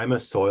I'm a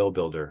soil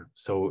builder,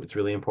 so it's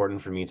really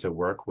important for me to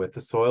work with the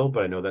soil,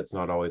 but I know that's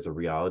not always a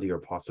reality or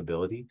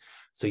possibility.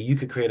 So you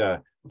could create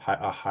a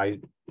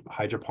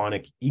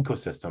hydroponic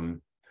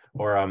ecosystem,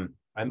 or I'm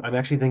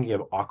actually thinking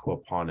of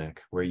aquaponic,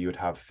 where you would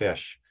have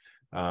fish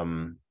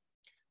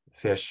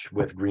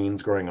with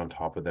greens growing on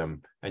top of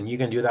them. And you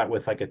can do that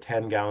with like a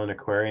 10-gallon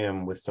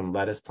aquarium with some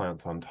lettuce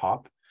plants on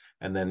top.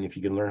 And then if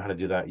you can learn how to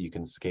do that, you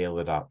can scale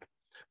it up.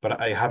 But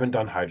I haven't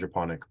done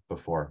hydroponic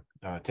before,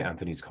 to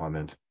Anthony's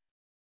comment.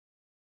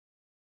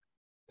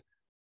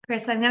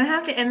 Chris, I'm going to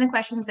have to end the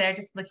questions there,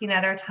 just looking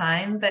at our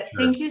time, but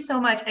Sure. thank you so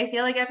much. I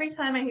feel like every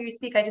time I hear you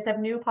speak, I just have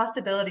new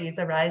possibilities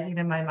arising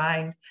in my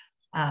mind.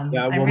 Yeah, I'm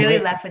well, really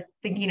left with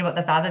thinking about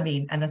the fava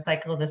bean and the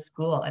cycle of the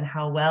school and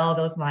how well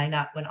those line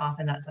up, when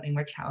often that's something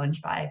we're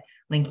challenged by,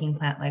 linking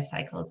plant life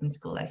cycles and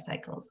school life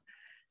cycles.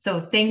 So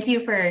thank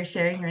you for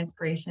sharing your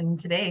inspiration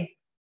today.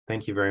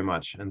 Thank you very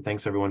much. And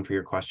thanks everyone for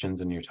your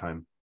questions and your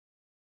time.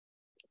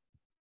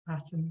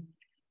 Awesome.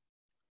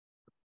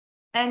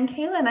 And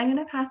Kaylin, I'm going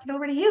to pass it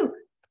over to you.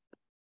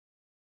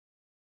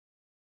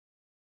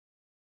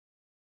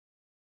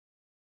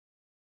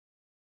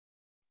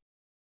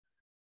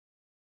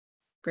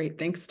 Great.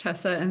 Thanks,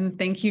 Tessa. And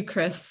thank you,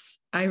 Chris.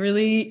 I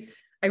really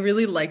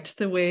liked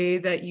the way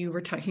that you were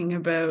talking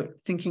about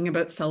thinking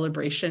about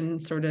celebration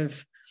sort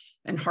of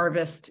and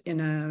harvest in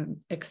a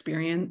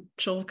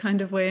experiential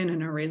kind of way and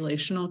in a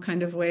relational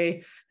kind of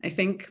way. I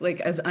think,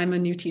 like, as I'm a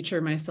new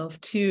teacher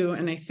myself too,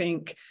 and I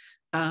think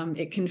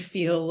it can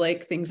feel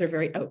like things are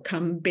very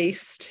outcome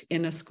based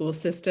in a school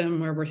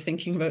system where we're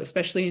thinking about,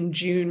 especially in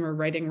June, we're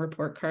writing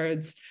report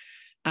cards.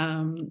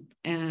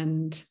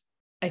 And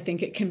I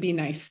think it can be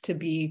nice to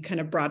be kind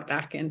of brought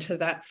back into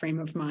that frame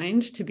of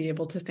mind, to be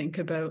able to think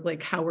about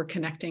like how we're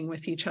connecting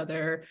with each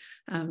other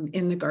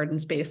in the garden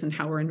space and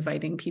how we're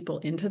inviting people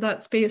into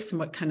that space and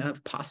what kind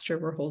of posture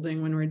we're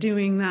holding when we're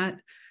doing that.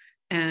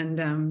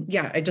 And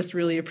yeah, I just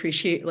really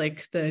appreciate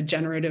like the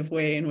generative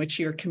way in which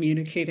you're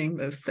communicating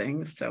those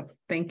things. So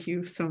thank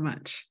you so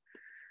much.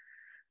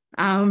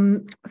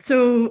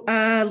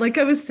 Like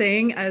I was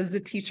saying, as a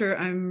teacher,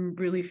 I'm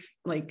really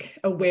like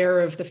aware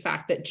of the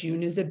fact that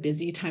June is a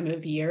busy time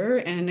of year.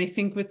 And I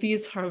think with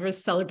these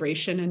harvest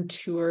celebration and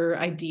tour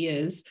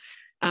ideas,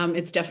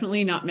 it's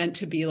definitely not meant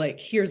to be like,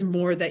 here's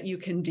more that you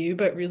can do,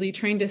 but really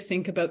trying to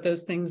think about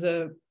those things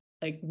of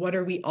like, what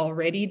are we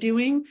already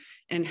doing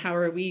and how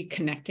are we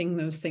connecting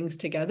those things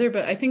together?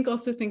 But I think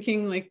also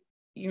thinking like,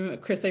 you know,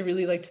 Chris, I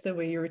really liked the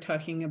way you were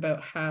talking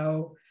about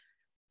how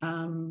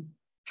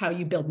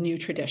you build new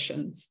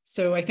traditions.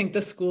 So I think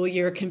the school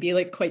year can be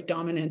like quite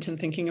dominant in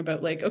thinking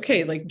about like,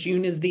 okay, like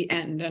June is the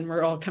end and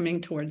we're all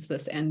coming towards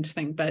this end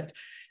thing. But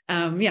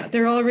yeah,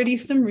 there are already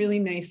some really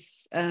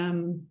nice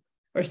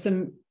or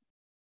some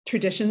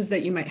traditions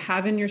that you might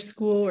have in your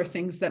school or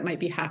things that might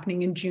be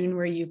happening in June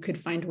where you could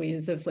find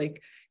ways of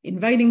like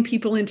inviting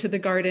people into the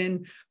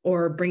garden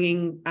or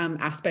bringing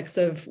aspects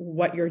of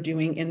what you're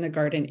doing in the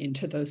garden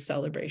into those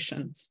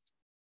celebrations.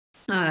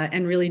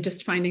 And really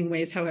just finding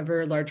ways,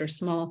 however large or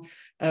small,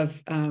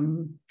 of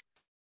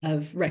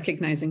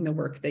recognizing the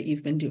work that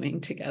you've been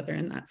doing together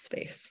in that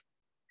space.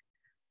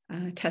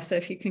 Tessa,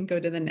 if you can go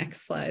to the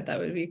next slide, that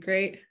would be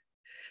great.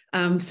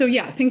 So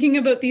yeah, thinking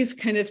about these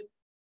kind of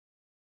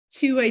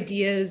two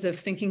ideas of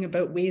thinking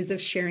about ways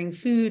of sharing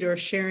food or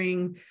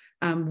sharing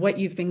what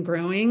you've been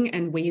growing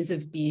and ways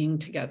of being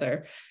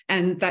together.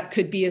 And that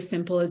could be as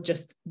simple as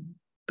just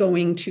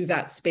going to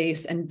that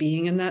space and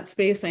being in that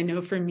space. I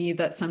know for me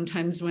that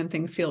sometimes when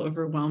things feel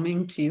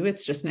overwhelming too,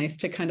 it's just nice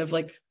to kind of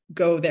like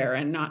go there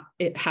and not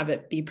have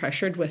it be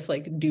pressured with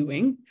like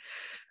doing.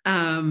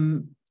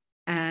 But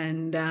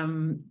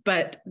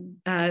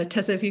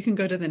Tessa, if you can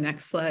go to the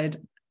next slide.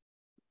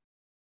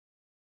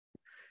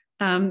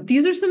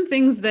 These are some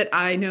things that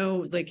I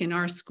know like in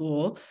our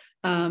school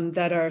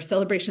that are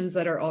celebrations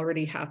that are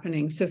already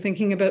happening. So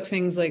thinking about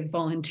things like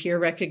volunteer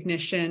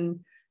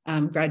recognition,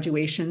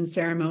 graduation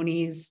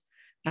ceremonies,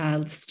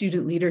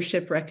 student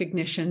leadership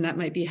recognition that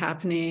might be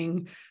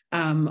happening,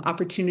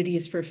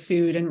 opportunities for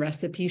food and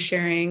recipe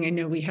sharing. I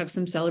know we have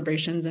some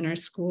celebrations in our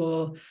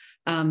school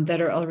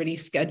that are already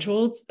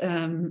scheduled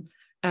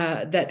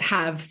that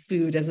have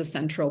food as a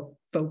central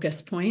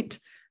focus point.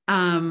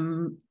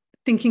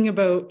 Thinking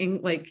about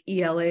like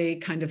ELA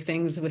kind of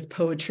things with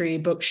poetry,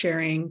 book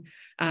sharing,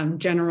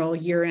 general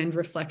year-end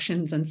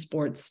reflections, and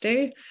sports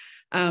day.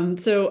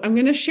 So I'm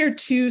going to share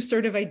two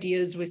sort of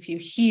ideas with you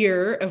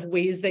here of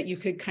ways that you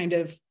could kind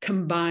of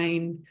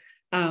combine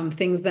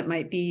things that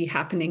might be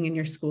happening in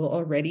your school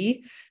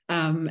already,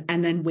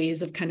 and then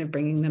ways of kind of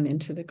bringing them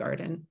into the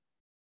garden.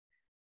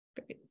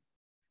 Great.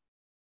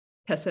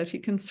 Tessa, if you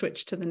can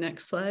switch to the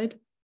next slide.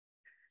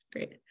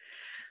 Great.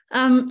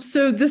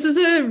 So this is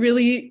a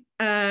really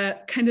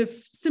kind of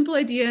simple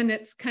idea, and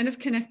it's kind of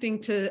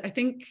connecting to, I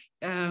think,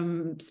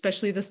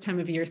 especially this time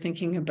of year,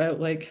 thinking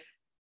about like,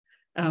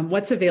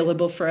 what's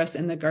available for us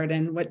in the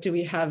garden, what do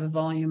we have a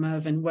volume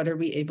of, and what are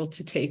we able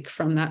to take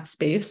from that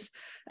space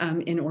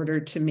in order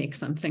to make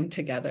something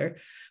together.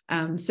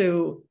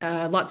 So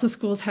lots of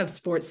schools have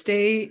sports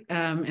day,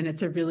 and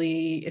it's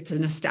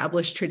an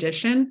established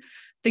tradition.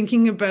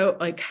 Thinking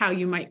about like how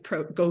you might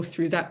go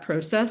through that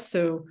process.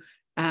 So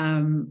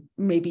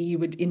maybe you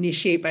would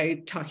initiate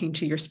by talking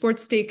to your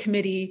sports day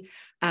committee.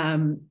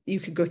 You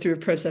could go through a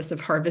process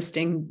of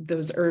harvesting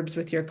those herbs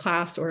with your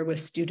class or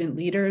with student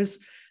leaders.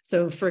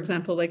 So for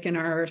example, like in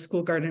our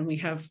school garden, we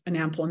have an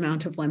ample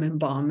amount of lemon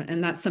balm,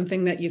 and that's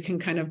something that you can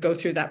kind of go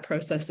through that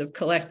process of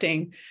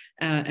collecting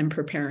and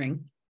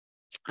preparing.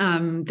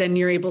 Then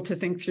you're able to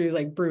think through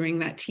like brewing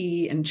that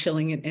tea and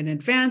chilling it in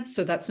advance.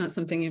 So that's not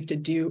something you have to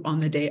do on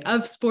the day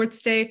of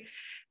sports day.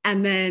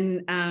 And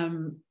then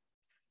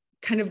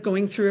kind of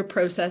going through a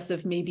process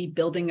of maybe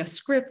building a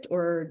script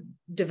or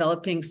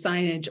developing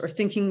signage or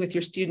thinking with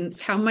your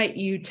students, how might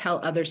you tell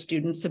other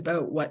students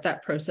about what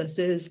that process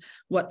is,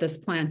 what this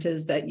plant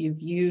is that you've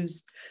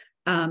used,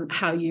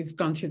 how you've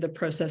gone through the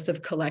process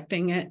of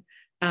collecting it,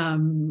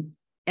 and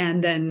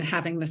then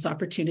having this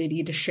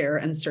opportunity to share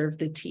and serve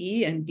the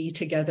tea and be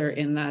together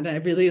in that. And I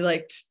really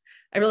like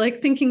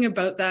thinking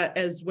about that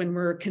as when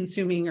we're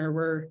consuming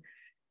or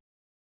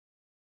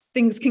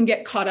things can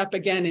get caught up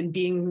again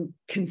in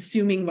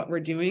consuming what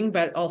we're doing,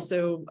 but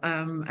also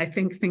I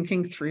think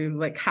thinking through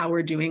like how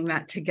we're doing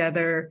that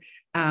together,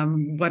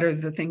 what are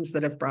the things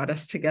that have brought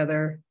us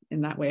together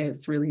in that way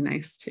is really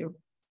nice too.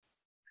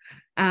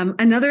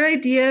 Another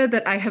idea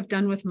that I have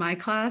done with my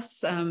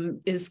class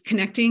is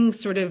connecting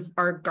sort of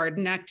our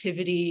garden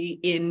activity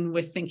in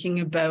with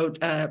thinking about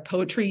a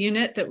poetry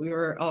unit that we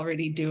were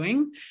already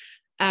doing.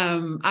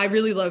 I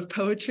really love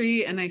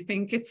poetry, and I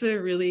think it's a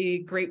really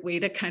great way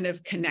to kind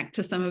of connect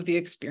to some of the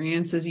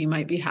experiences you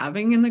might be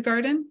having in the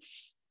garden.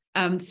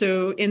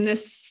 So in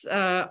this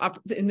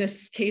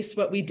case,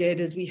 what we did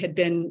is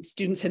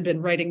students had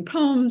been writing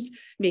poems,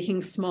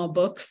 making small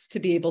books to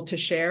be able to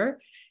share.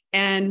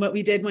 And what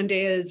we did one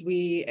day is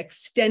we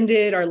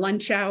extended our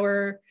lunch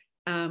hour.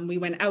 We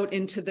went out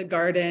into the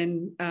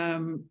garden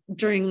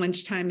during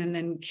lunchtime and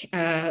then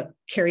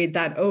carried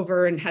that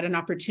over and had an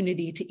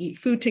opportunity to eat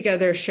food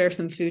together, share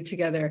some food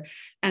together.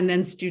 And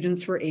then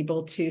students were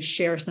able to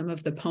share some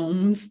of the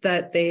poems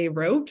that they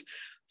wrote.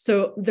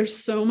 So there's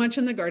so much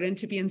in the garden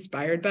to be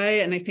inspired by.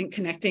 And I think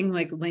connecting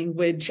like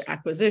language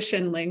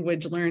acquisition,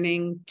 language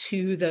learning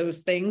to those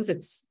things,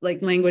 it's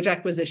like language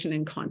acquisition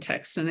in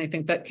context. And I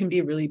think that can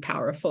be really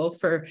powerful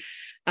for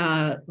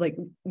like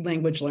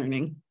language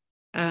learning.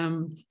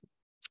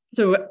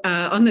 So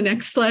on the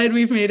next slide,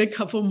 we've made a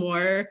couple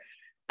more.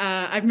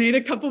 I've made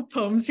a couple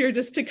poems here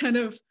just to kind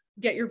of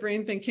get your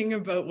brain thinking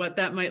about what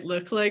that might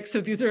look like.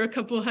 So these are a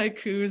couple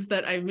haikus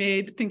that I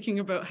made thinking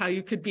about how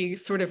you could be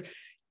sort of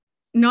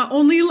not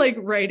only like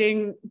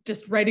writing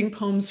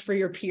poems for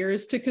your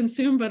peers to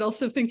consume, but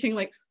also thinking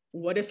like,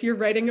 what if you're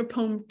writing a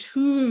poem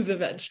to the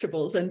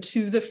vegetables and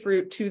to the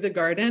fruit, to the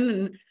garden?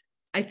 And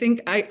I think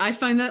I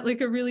find that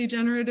like a really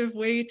generative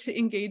way to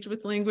engage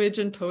with language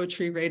and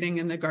poetry writing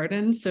in the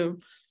garden. So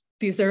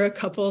these are a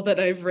couple that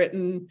I've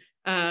written,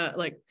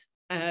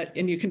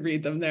 and you can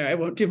read them there. I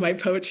won't do my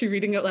poetry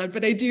reading out loud,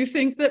 but I do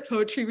think that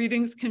poetry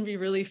readings can be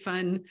really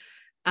fun.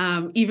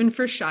 Even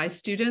for shy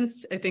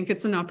students, I think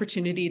it's an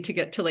opportunity to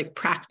get to like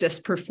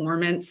practice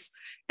performance,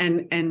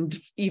 and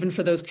even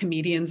for those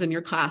comedians in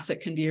your class,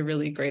 it can be a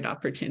really great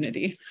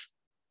opportunity.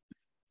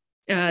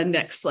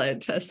 Next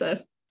slide,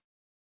 Tessa.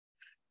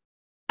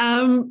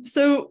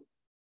 So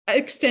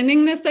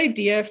extending this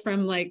idea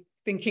from like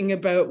thinking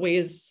about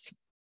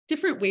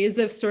different ways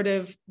of sort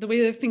of the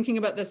way of thinking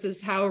about this is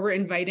how we're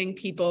inviting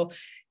people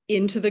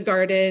into the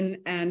garden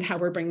and how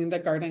we're bringing the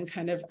garden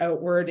kind of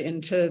outward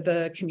into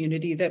the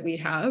community that we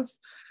have.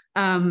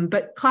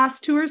 But class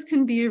tours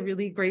can be a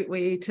really great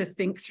way to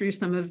think through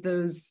some of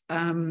those,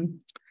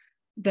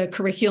 the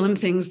curriculum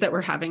things that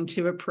we're having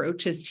to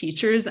approach as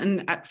teachers.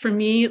 And for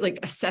me, like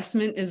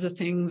assessment is a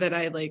thing that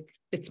I like,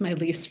 it's my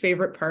least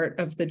favorite part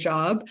of the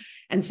job.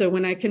 And so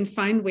when I can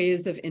find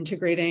ways of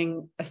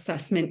integrating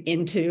assessment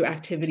into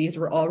activities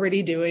we're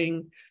already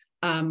doing,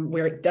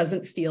 where it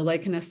doesn't feel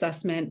like an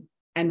assessment,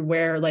 and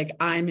where like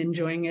I'm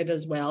enjoying it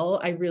as well,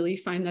 I really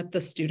find that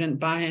the student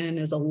buy-in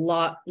is a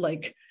lot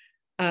like,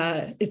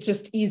 it's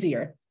just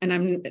easier.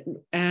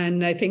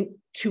 And I think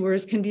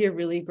tours can be a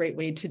really great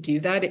way to do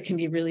that. It can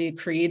be really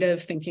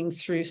creative, thinking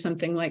through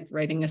something like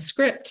writing a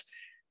script,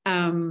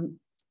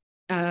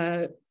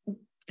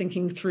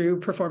 thinking through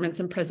performance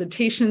and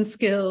presentation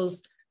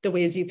skills, the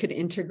ways you could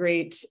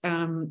integrate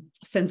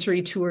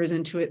sensory tours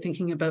into it,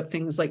 thinking about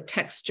things like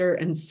texture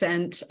and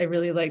scent. I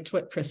really liked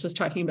what Chris was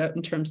talking about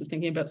in terms of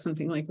thinking about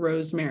something like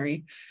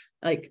rosemary.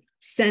 Like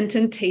scent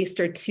and taste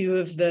are two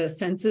of the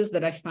senses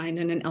that I find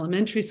in an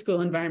elementary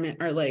school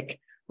environment are like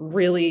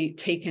really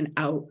taken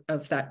out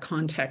of that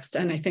context.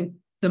 And I think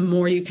the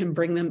more you can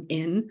bring them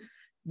in,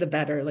 the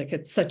better. Like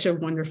it's such a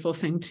wonderful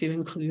thing to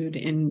include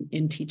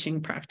in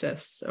teaching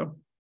practice. So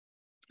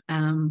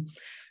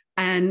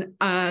and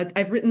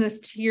I've written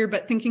this here,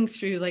 but thinking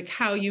through like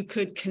how you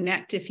could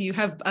connect if you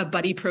have a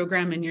buddy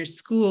program in your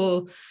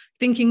school,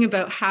 thinking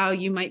about how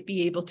you might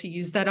be able to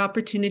use that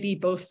opportunity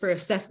both for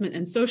assessment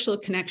and social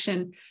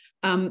connection,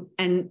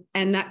 and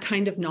that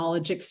kind of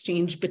knowledge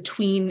exchange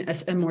between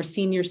a more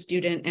senior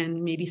student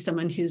and maybe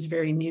someone who's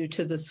very new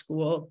to the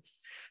school.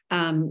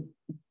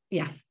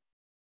 Yeah.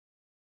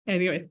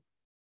 Anyway,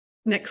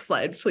 next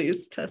slide,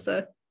 please,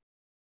 Tessa.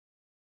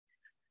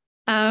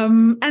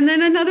 And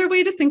then another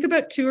way to think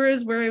about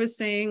tours, where I was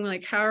saying,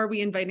 like, how are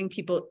we inviting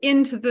people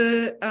into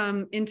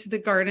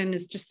the garden,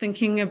 is just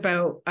thinking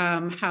about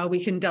how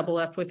we can double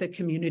up with a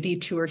community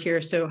tour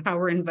here. So how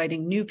we're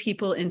inviting new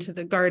people into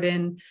the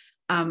garden.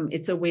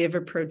 It's a way of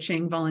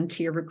approaching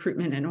volunteer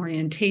recruitment and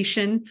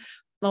orientation.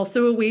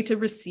 Also a way to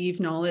receive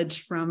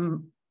knowledge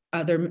from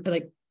other,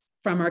 like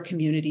from our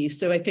community.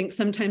 So I think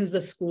sometimes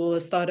the school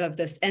is thought of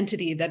this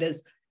entity that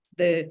is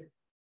the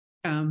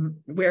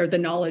where the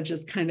knowledge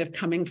is kind of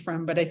coming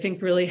from. But I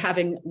think really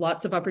having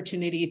lots of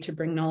opportunity to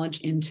bring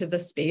knowledge into the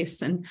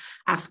space and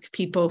ask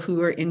people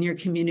who are in your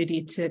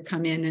community to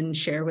come in and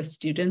share with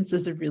students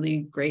is a really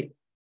great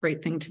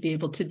thing to be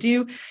able to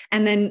do.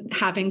 And then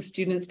having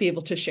students be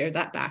able to share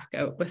that back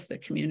out with the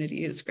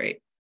community is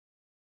great.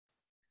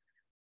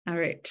 All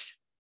right.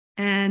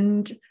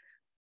 And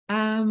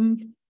all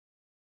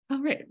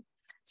right.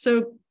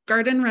 So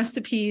garden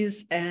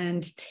recipes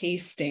and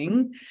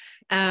tasting.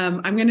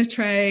 I'm going to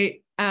try,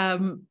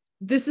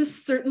 this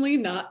is certainly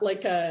not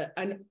like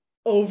an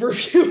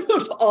overview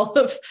of all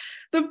of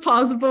the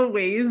possible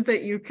ways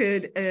that you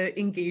could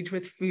engage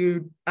with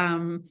food,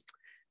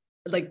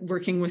 like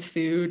working with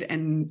food.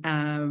 And,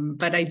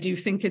 but I do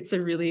think it's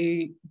a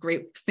really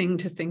great thing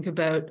to think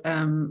about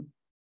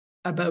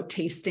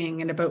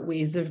tasting and about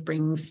ways of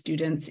bringing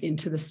students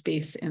into the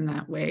space in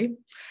that way.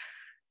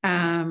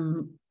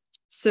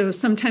 So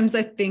sometimes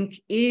I think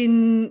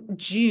in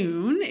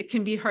June, it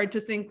can be hard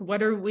to think,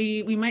 what are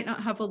we might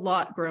not have a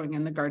lot growing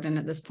in the garden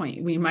at this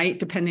point. We might,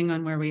 depending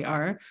on where we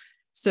are.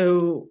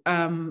 So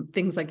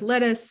things like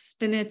lettuce,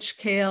 spinach,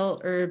 kale,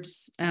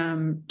 herbs,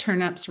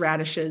 turnips,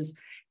 radishes,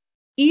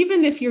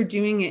 even if you're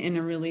doing it in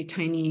a really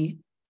tiny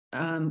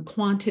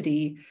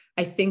quantity,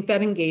 I think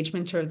that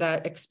engagement or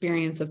that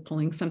experience of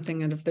pulling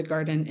something out of the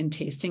garden and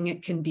tasting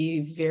it can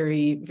be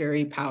very,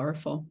 very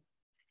powerful.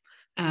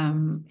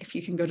 If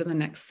you can go to the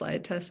next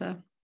slide, Tessa.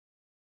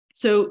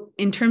 So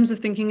in terms of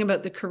thinking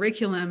about the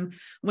curriculum,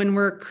 when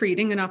we're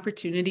creating an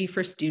opportunity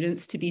for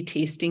students to be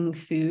tasting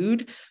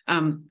food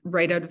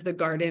right out of the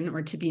garden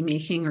or to be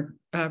making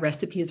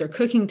recipes or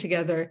cooking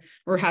together,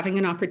 we're having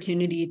an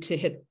opportunity to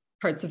hit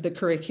parts of the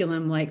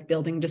curriculum like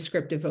building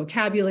descriptive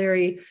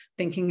vocabulary,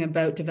 thinking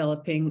about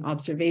developing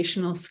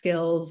observational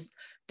skills,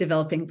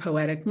 developing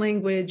poetic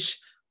language,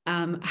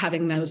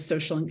 having those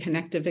social and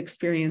connective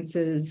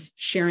experiences,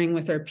 sharing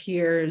with our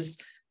peers.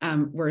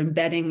 We're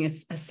embedding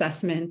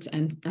assessment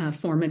and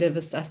formative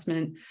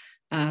assessment,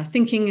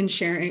 thinking and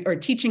sharing, or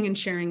teaching and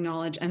sharing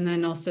knowledge, and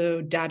then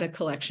also data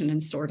collection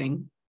and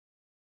sorting.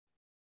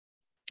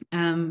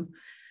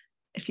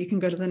 If you can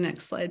go to the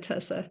next slide,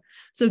 Tessa.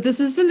 So this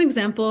is an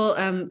example.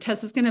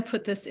 Tessa's going to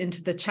put this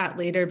into the chat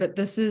later, but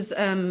this is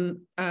a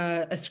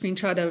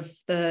screenshot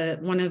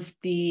of one of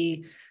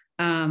the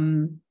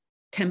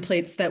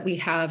templates that we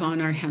have on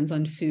our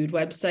Hands-on Food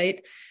website.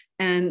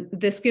 And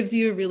this gives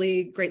you a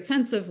really great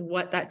sense of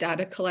what that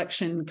data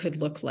collection could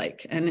look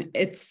like. And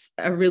it's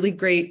a really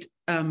great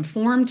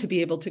form to be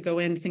able to go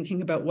in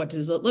thinking about what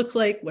does it look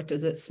like, what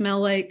does it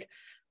smell like,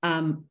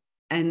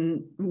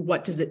 and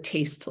what does it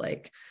taste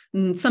like.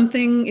 And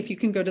something, if you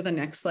can go to the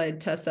next slide,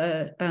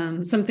 Tessa,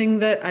 something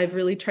that I've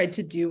really tried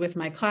to do with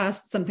my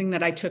class, something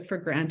that I took for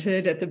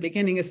granted at the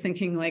beginning is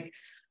thinking like,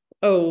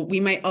 oh, we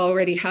might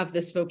already have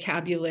this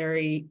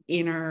vocabulary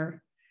in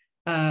our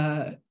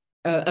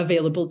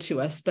available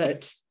to us,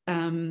 but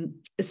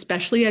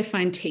especially I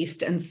find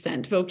taste and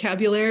scent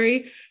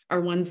vocabulary are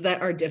ones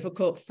that are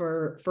difficult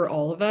for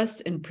all of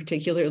us, in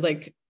particular,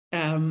 like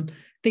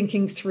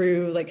thinking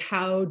through like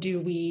how do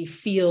we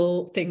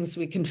feel things.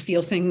 We can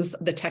feel things,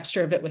 the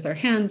texture of it with our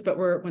hands, but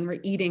when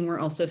we're eating, we're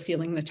also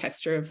feeling the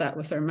texture of that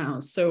with our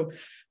mouths. So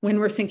when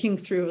we're thinking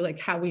through like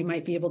how we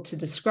might be able to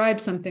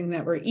describe something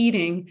that we're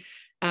eating,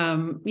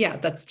 yeah,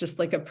 that's just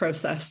like a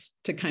process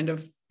to kind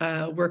of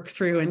work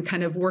through and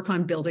kind of work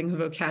on building a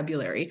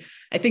vocabulary.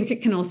 I think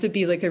it can also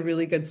be like a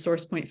really good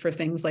source point for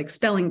things like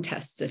spelling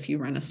tests if you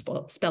run a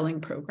spelling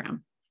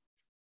program.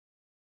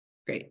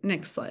 Great,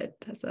 next slide,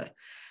 Tessa.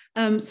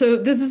 So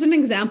this is an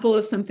example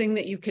of something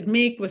that you could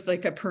make with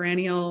like a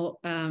perennial,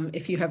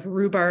 if you have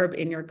rhubarb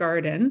in your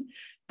garden,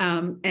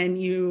 and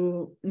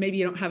maybe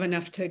you don't have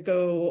enough to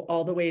go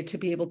all the way to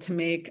be able to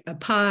make a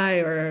pie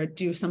or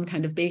do some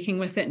kind of baking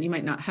with it, and you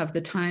might not have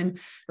the time.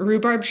 A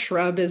rhubarb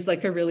shrub is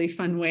like a really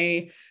fun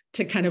way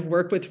to kind of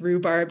work with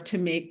rhubarb to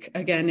make,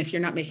 again, if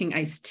you're not making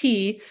iced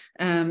tea,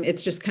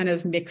 it's just kind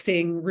of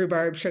mixing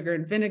rhubarb, sugar,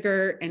 and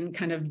vinegar and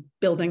kind of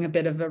building a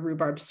bit of a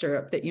rhubarb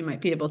syrup that you might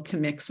be able to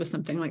mix with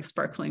something like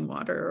sparkling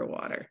water or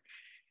water.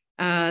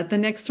 The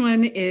next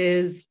one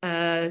is,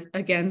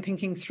 again,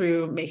 thinking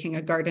through making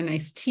a garden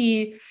iced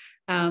tea.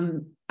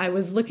 I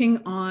was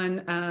looking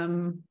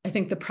on, I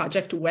think the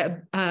Project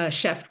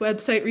Chef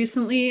website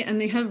recently,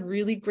 and they have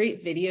really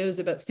great videos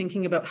about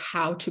thinking about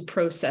how to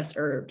process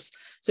herbs.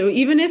 So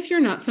even if you're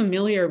not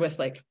familiar with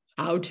like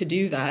how to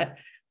do that,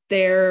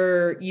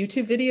 their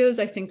YouTube videos,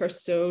 I think, are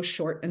so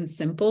short and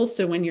simple.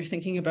 So when you're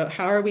thinking about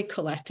how are we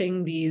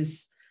collecting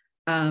these,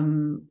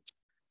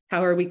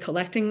 how are we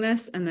collecting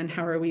this? And then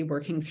how are we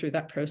working through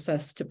that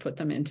process to put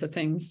them into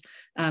things?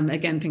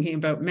 Again, thinking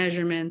about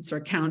measurements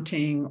or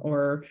counting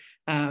or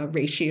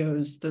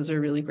ratios, those are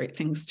really great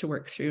things to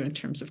work through in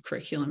terms of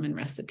curriculum and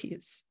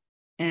recipes.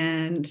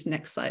 And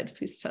next slide,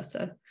 please,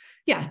 Tessa.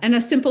 Yeah, and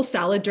a simple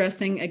salad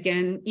dressing,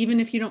 again, even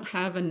if you don't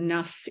have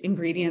enough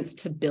ingredients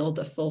to build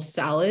a full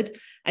salad,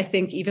 I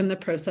think even the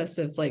process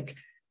of like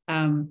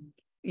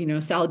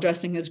salad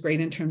dressing is great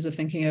in terms of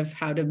thinking of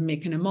how to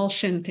make an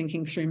emulsion,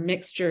 thinking through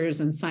mixtures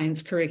and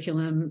science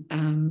curriculum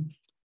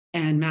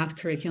and math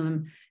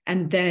curriculum.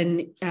 And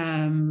then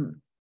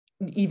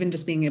even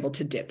just being able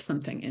to dip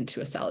something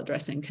into a salad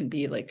dressing can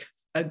be like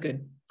a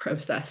good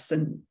process.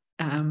 And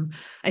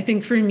I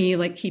think for me,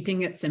 like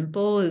keeping it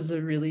simple is a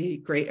really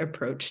great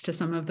approach to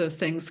some of those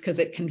things, because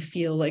it can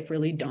feel like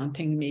really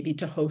daunting maybe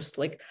to host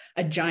like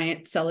a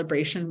giant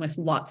celebration with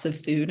lots of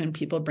food and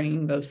people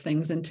bringing those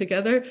things in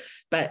together.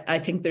 But I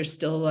think there's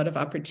still a lot of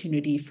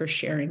opportunity for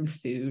sharing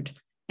food.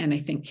 And I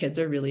think kids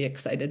are really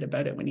excited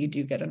about it when you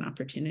do get an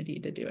opportunity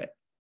to do it.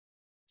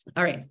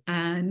 All right,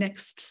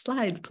 next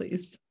slide,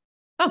 please.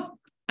 Oh,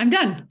 I'm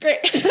done.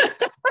 Great.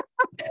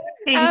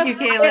 Thank you,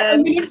 Kaylin.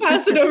 I'm going to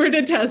pass it over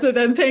to Tessa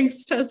then.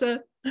 Thanks,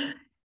 Tessa. Hey,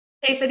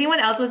 if anyone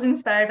else was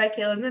inspired by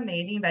Kaylin's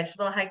amazing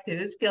vegetable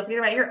haikus, feel free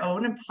to write your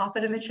own and pop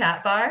it in the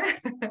chat bar.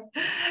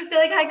 I feel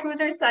like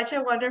haikus are such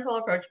a wonderful,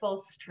 approachable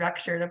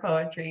structure to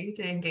poetry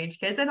to engage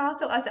kids and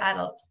also us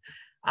adults.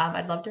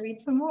 I'd love to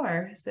read some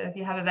more. So if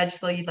you have a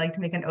vegetable you'd like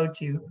to make an ode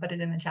to, put it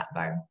in the chat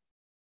bar.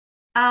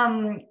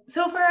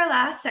 So for our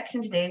last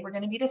section today, we're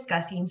going to be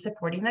discussing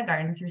supporting the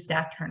garden through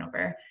staff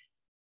turnover.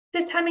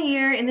 This time of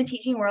year in the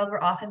teaching world,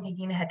 we're often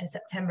thinking ahead to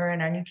September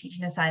and our new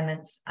teaching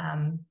assignments.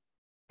 And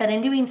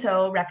in doing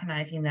so,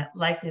 recognizing that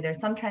likely there's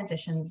some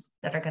transitions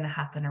that are going to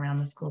happen around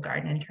the school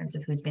garden in terms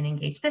of who's been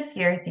engaged this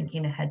year,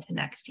 thinking ahead to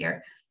next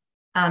year.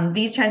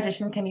 These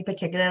transitions can be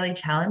particularly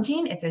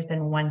challenging if there's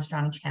been one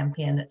strong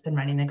champion that's been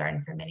running the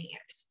garden for many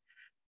years.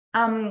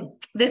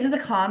 This is a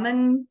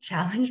common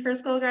challenge for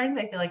school gardens.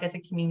 I feel like as a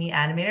community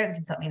animator,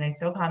 this is something I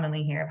so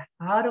commonly hear.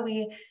 How do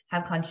we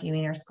have continuity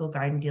in our school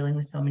garden dealing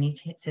with so many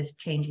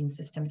changing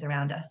systems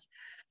around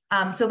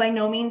us? So by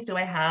no means do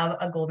I have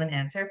a golden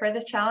answer for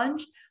this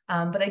challenge,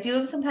 but I do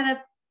have some kind of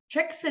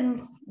tricks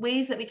and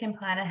ways that we can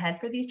plan ahead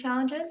for these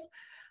challenges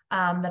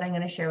that I'm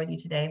going to share with you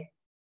today.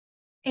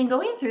 In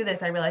going through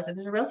this, I realized that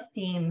there's a real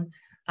theme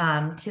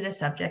to the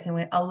subject,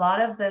 and a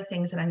lot of the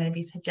things that I'm going to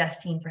be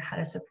suggesting for how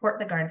to support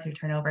the garden through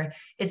turnover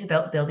is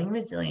about building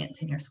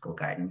resilience in your school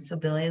garden. So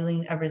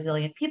building a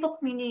resilient people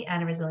community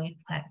and a resilient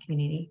plant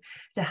community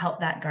to help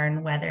that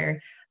garden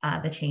weather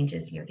the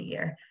changes year to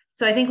year.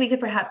 So I think we could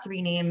perhaps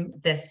rename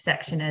this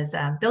section as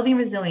building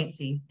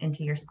resiliency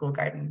into your school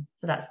garden.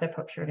 So that's the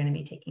approach we're going to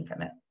be taking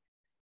from it.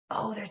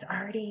 Oh, there's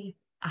already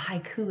a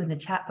haiku in the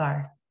chat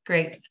bar.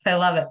 Great, I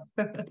love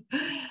it.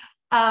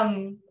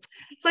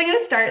 So I'm going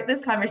to start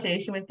this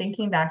conversation with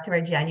thinking back to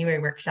our January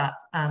workshop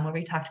where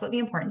we talked about the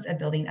importance of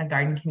building a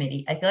garden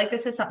committee. I feel like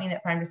this is something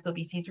that Farm to School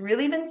BC has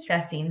really been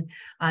stressing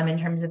in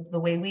terms of the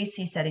way we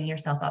see setting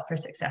yourself up for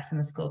success in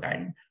the school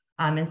garden.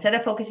 Instead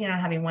of focusing on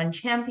having one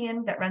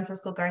champion that runs the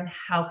school garden,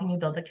 how can you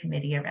build a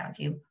committee around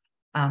you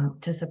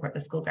to support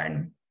the school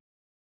garden?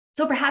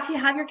 So perhaps you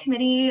have your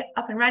committee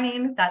up and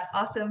running, that's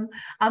awesome,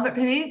 but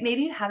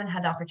maybe you haven't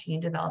had the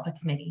opportunity to develop a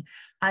committee.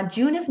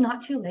 June is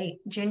not too late.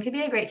 June could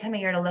be a great time of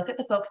year to look at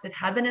the folks that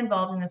have been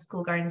involved in the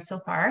school garden so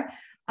far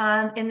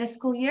in this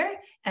school year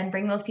and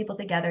bring those people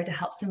together to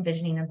help some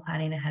visioning and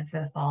planning ahead for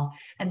the fall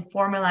and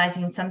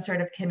formalizing some sort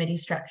of committee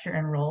structure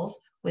and roles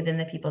within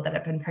the people that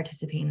have been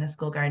participating in the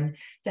school garden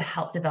to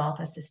help develop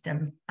a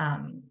system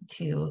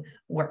to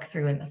work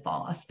through in the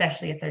fall,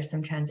 especially if there's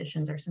some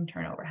transitions or some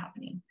turnover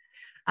happening.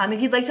 If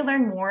you'd like to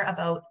learn more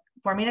about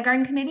forming a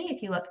garden committee,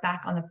 if you look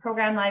back on the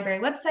program library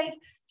website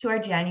to our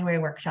January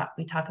workshop,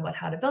 we talk about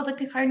how to build a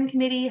garden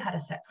committee, how to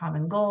set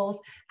common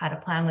goals, how to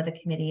plan with a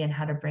committee, and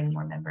how to bring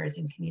more members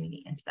and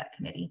community into that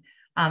committee.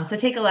 So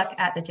take a look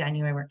at the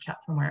January workshop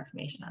for more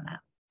information on that.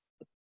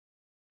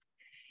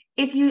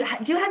 If you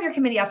do have your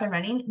committee up and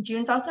running,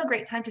 June's also a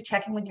great time to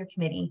check in with your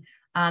committee.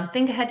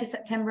 Think ahead to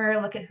September,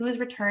 look at who's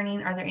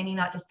returning. Are there any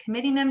not just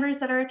committee members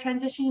that are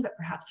transitioning, but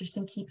perhaps there's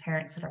some key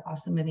parents that are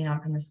also moving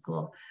on from the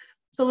school.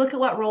 So look at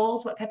what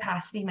roles, what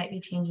capacity might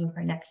be changing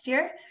for next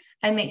year,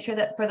 and make sure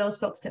that for those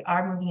folks that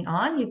are moving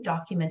on, you've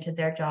documented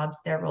their jobs,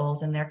 their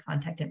roles, and their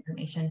contact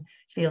information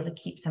to be able to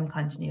keep some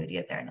continuity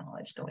of their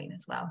knowledge going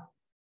as well.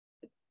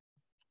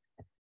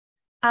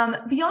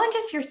 Beyond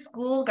just your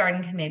school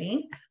garden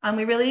committee,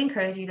 we really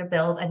encourage you to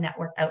build a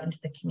network out into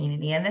the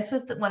community. And this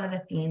was one of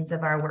the themes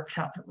of our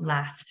workshop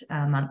last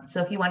month.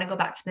 So if you want to go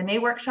back to the May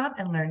workshop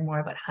and learn more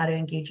about how to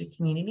engage your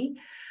community,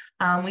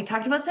 we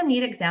talked about some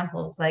neat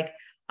examples like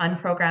on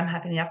program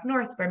happening up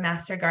north where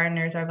master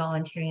gardeners are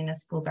volunteering in a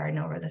school garden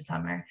over the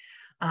summer.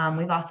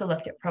 We've also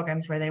looked at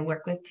programs where they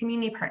work with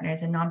community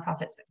partners and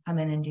nonprofits that come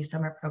in and do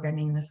summer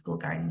programming in the school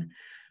garden.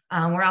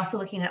 We're also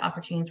looking at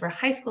opportunities where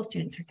high school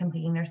students are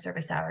completing their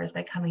service hours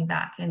by coming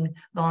back and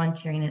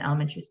volunteering in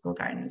elementary school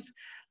gardens.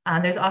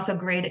 There's also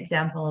great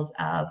examples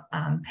of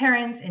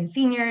parents and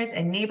seniors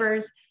and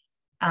neighbors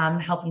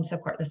helping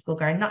support the school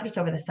garden, not just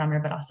over the summer,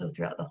 but also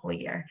throughout the whole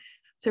year.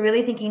 So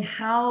really thinking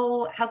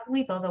how can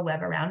we build a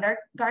web around our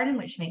garden,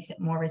 which makes it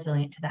more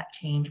resilient to that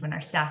change when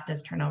our staff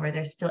does turnover.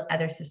 There's still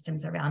other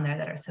systems around there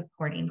that are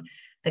supporting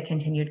the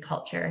continued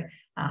culture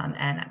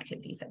and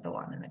activities that go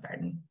on in the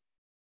garden.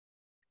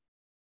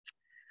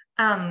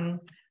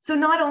 So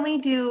not only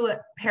do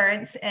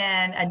parents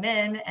and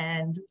admin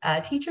and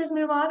teachers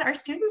move on, our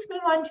students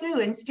move on too,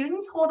 and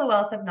students hold a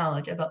wealth of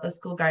knowledge about the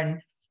school garden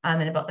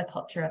and about the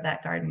culture of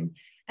that garden.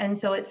 And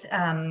so it's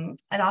an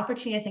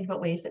opportunity to think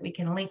about ways that we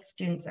can link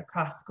students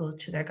across schools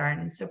to their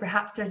gardens. So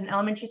perhaps there's an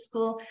elementary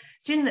school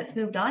student that's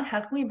moved on. How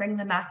can we bring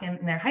them back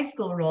in their high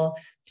school role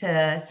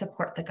to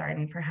support the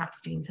garden, perhaps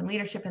doing some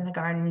leadership in the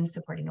garden,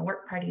 supporting a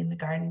work party in the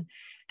garden?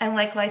 And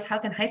likewise, how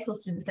can high school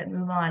students that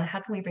move on, how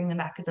can we bring them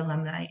back as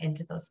alumni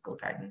into those school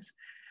gardens?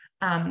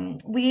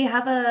 We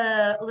have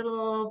a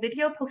little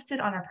video posted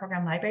on our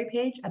program library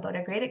page about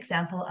a great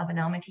example of an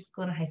elementary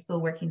school and a high school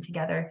working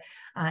together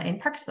in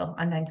Parksville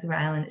on Vancouver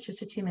Island. It's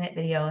just a 2-minute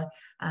video.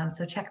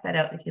 So check that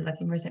out if you're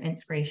looking for some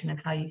inspiration on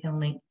how you can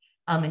link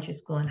elementary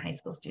school and high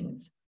school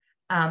students.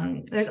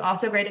 There's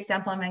also a great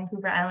example on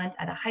Vancouver Island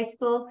at a high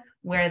school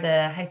where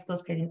the high school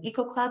is creating an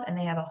eco club, and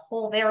they have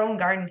their own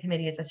garden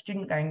committee. It's a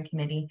student garden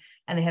committee,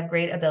 and they have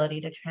great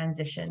ability to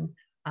transition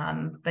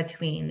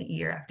between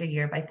year after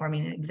year by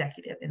forming an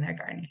executive in their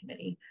garden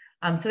committee.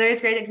 So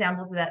there's great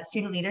examples of that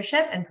student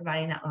leadership and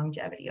providing that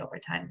longevity over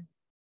time.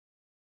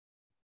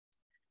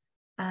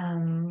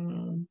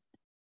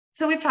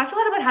 So we've talked a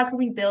lot about how can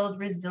we build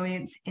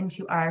resilience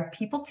into our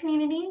people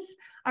communities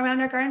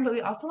around our garden, but we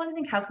also want to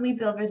think, how can we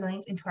build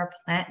resilience into our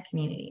plant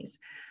communities?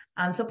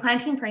 So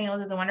planting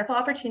perennials is a wonderful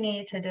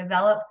opportunity to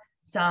develop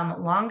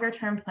some longer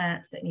term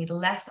plants that need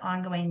less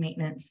ongoing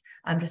maintenance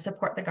to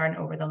support the garden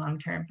over the long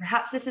term.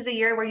 Perhaps this is a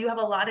year where you have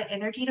a lot of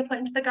energy to put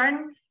into the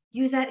garden.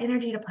 Use that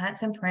energy to plant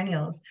some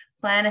perennials.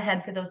 Plan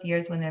ahead for those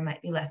years when there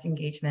might be less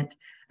engagement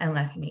and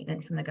less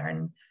maintenance in the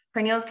garden.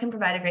 Perennials can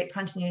provide a great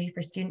continuity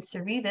for students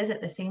to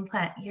revisit the same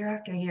plant year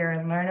after year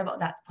and learn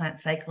about that plant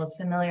cycles,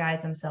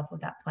 familiarize themselves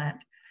with that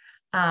plant.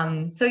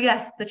 So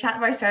yes, the chat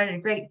bar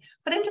started, great.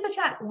 Put into the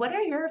chat, what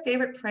are your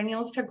favorite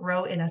perennials to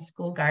grow in a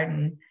school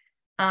garden?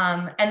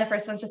 And the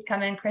first one's just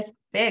come in, crisp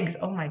figs.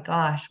 Oh my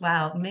gosh,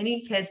 wow.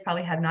 Many kids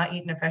probably have not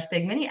eaten a fresh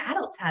fig. Many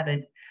adults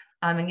haven't.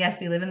 And yes,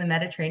 we live in the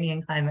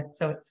Mediterranean climate,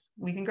 so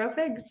we can grow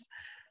figs.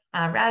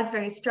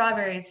 Raspberries,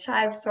 strawberries,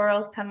 chives,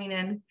 sorrels coming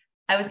in.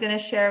 I was going to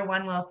share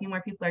one while a few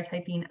more people are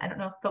typing. I don't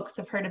know if folks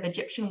have heard of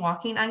Egyptian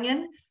walking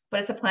onion, but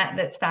it's a plant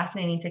that's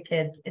fascinating to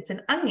kids. It's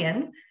an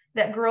onion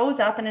that grows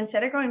up, and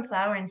instead of growing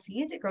flower and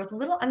seeds, it grows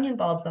little onion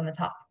bulbs on the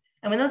top.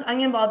 And when those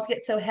onion bulbs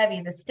get so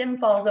heavy, the stem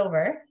falls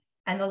over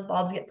and those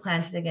bulbs get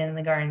planted again in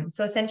the garden.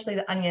 So essentially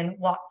the onion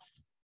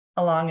walks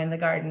along in the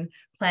garden,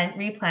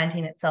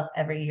 replanting itself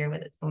every year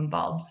with its own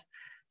bulbs.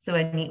 So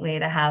a neat way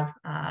to have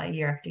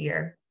year after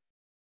year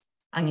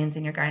onions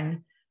in your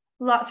garden.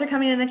 Lots are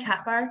coming in the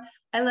chat bar.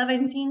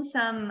 I'm seeing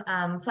some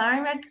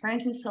flowering red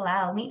currant and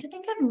salal. Neat to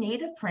think of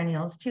native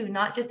perennials too,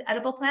 not just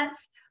edible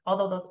plants,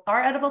 although those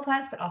are edible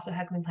plants, but also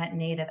how can we plant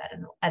native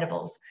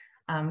edibles,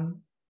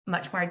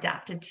 much more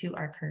adapted to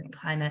our current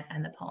climate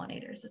and the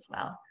pollinators as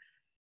well.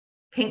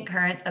 Pink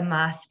currants, a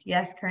must.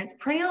 Yes, currants.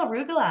 Perennial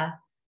arugula.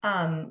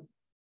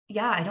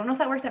 Yeah, I don't know if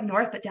that works up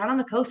north, but down on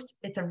the coast,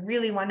 it's a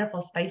really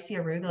wonderful spicy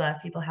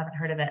arugula. People haven't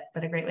heard of it,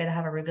 but a great way to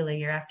have arugula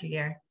year after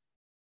year.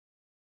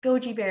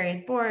 Goji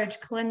berries, borage,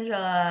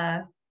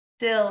 calendula,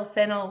 dill,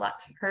 fennel,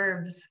 lots of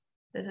herbs.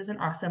 This is an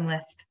awesome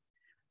list.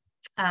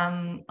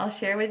 I'll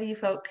share with you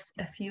folks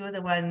a few of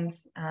the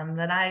ones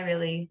that I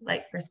really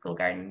like for school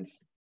gardens.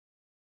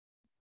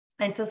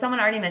 And so someone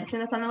already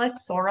mentioned this on the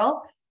list,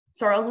 sorrel.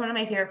 Sorrel is one of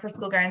my favorite for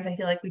school gardens. I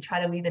feel like we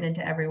try to weave it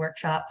into every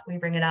workshop. We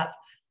bring it up.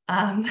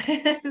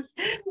 It's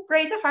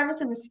great to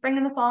harvest in the spring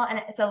and the fall,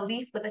 and it's a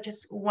leaf with a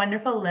just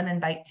wonderful lemon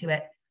bite to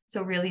it.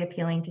 So really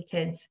appealing to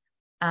kids.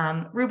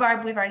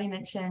 Rhubarb, we've already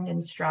mentioned,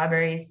 and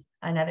strawberries,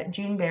 another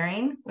June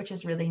bearing, which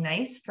is really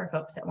nice for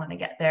folks that want to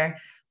get their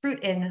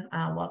fruit in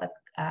while the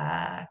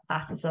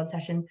class is still in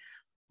session.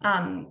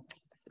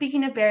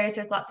 Speaking of berries,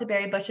 there's lots of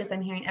berry bushes.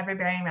 I'm hearing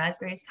everbearing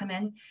raspberries come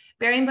in.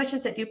 Berrying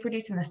bushes that do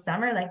produce in the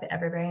summer, like the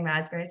everbearing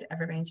raspberries or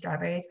everbearing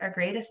strawberries, are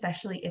great,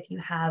 especially if you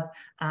have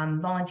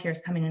volunteers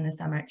coming in the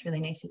summer. It's really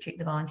nice to treat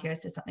the volunteers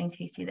to something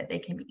tasty that they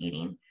can be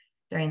eating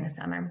during the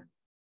summer.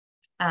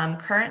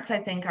 Currants, I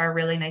think, are a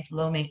really nice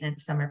low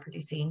maintenance summer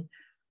producing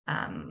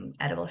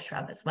edible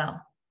shrub as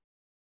well.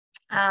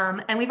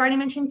 And we've already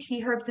mentioned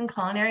tea herbs and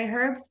culinary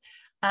herbs.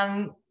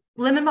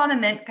 Lemon balm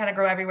and mint kind of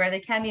grow everywhere. They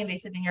can be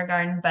invasive in your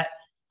garden, but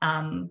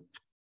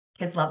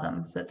kids love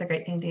them. So it's a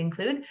great thing to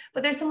include.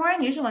 But there's some more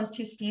unusual ones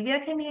too.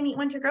 Stevia can be a neat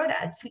one to grow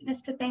to add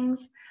sweetness to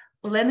things.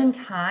 Lemon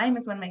thyme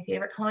is one of my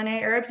favorite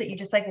culinary herbs that you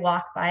just like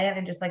walk by it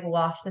and just like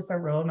wafts this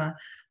aroma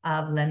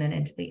of lemon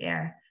into the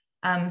air.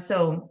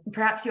 So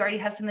perhaps you already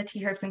have some of the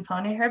tea herbs and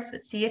culinary herbs,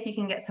 but see if you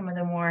can get some of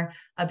the more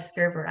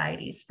obscure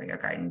varieties for your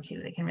garden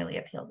too. They can really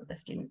appeal to the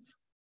students.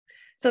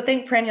 So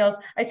think perennials.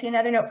 I see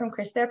another note from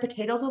Chris there.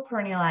 Potatoes will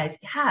perennialize.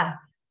 Yeah,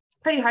 it's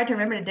pretty hard to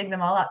remember to dig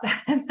them all up.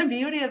 And the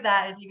beauty of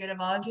that is you get a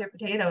volunteer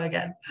potato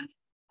again.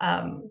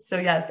 So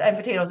yes, and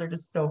potatoes are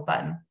just so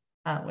fun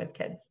with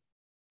kids.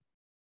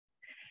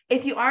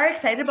 If you are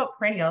excited about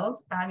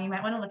perennials, you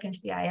might want to look into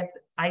the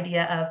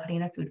idea of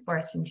putting a food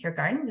forest into your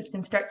garden. This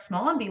can start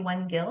small and be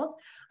one guild.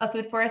 A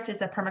food forest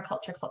is a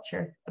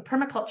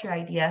permaculture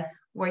idea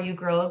where you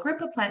grow a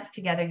group of plants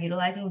together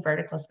utilizing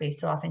vertical space.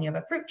 So often you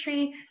have a fruit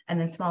tree and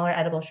then smaller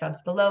edible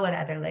shrubs below and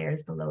other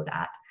layers below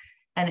that.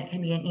 And it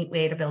can be a neat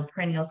way to build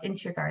perennials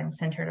into your garden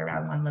centered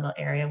around one little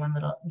area, one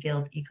little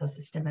guild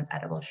ecosystem of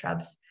edible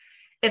shrubs.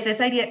 If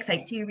this idea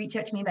excites you, reach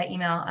out to me by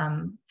email.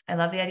 I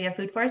love the idea of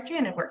food forestry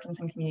and I've worked on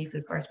some community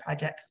food forest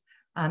projects.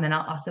 And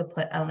I'll also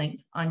put a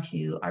link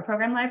onto our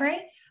program library,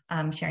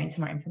 sharing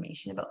some more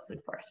information about food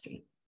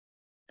forestry.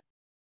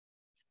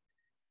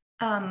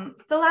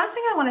 The last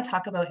thing I want to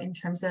talk about in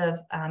terms of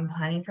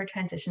planning for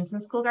transitions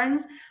in school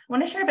gardens, I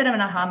want to share a bit of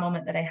an aha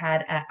moment that I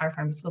had at our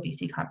Farm to School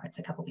BC conference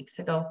a couple weeks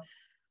ago.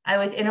 I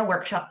was in a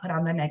workshop put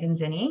on by Megan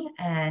Zinni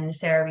and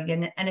Sarah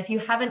Regan. And if you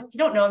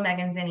don't know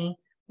Megan Zinni,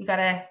 you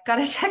gotta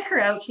check her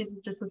out. She's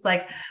just this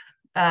like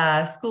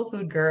school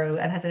food guru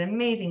and has an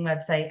amazing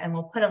website, and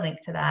we'll put a link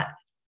to that.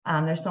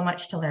 There's so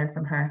much to learn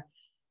from her.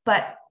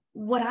 But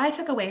what I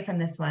took away from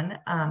this one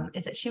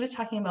is that she was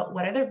talking about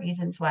what are the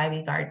reasons why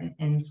we garden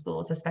in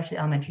schools, especially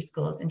elementary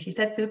schools. And she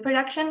said food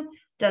production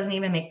doesn't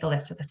even make the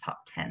list of the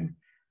top 10.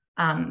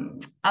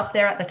 Up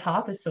there at the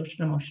top is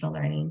social and emotional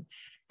learning.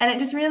 And it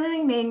just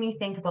really made me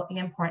think about the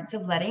importance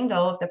of letting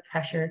go of the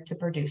pressure to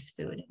produce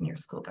food in your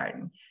school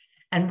garden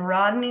and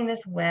broadening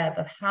this web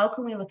of how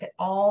can we look at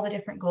all the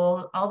different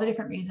goals, all the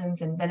different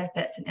reasons and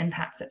benefits and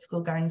impacts that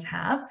school gardens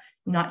have,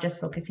 not just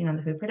focusing on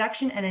the food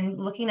production, and in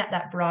looking at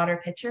that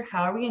broader picture,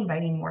 how are we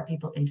inviting more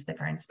people into the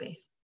garden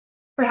space?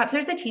 Perhaps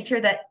there's a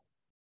teacher that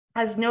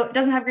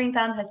doesn't have green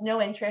thumb, has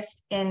no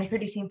interest in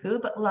producing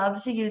food, but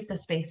loves to use the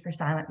space for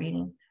silent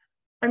reading.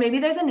 Or maybe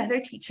there's another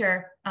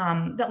teacher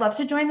that loves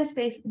to join the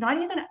space,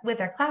 not even with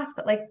their class,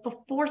 but like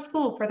before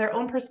school for their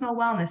own personal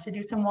wellness, to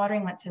do some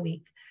watering once a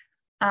week.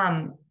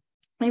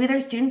 Maybe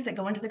there's students that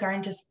go into the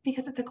garden just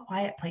because it's a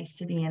quiet place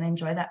to be and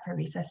enjoy that for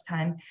recess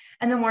time.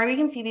 And the more we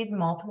can see these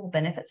multiple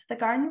benefits of the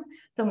garden,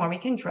 the more we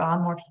can draw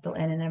more people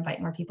in and invite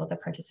more people to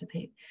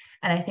participate.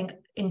 And I think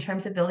in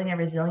terms of building a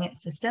resilient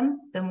system,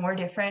 the more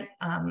different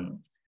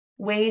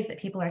ways that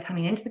people are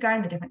coming into the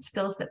garden, the different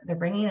skills that they're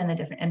bringing and the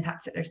different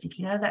impacts that they're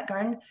seeking out of that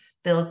garden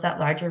builds that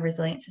larger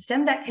resilient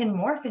system that can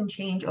morph and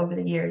change over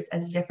the years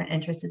as different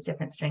interests, as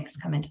different strengths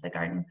come into the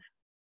garden.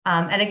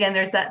 And again,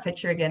 there's that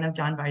picture again of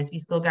John Barsby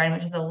School Garden,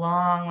 which is a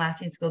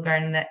long-lasting school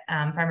garden that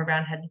Farmer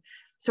Brown had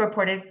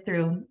supported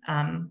through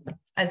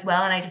as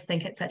well. And I just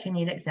think it's such a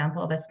neat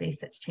example of a space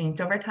that's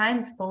changed over time,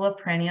 is full of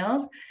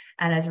perennials,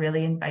 and is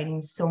really inviting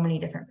so many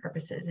different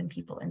purposes and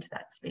people into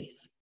that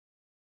space.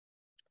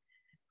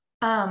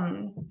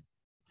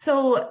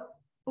 So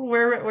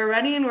we're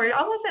running, we're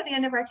almost at the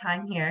end of our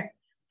time here.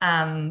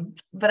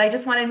 But I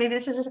just wanted, maybe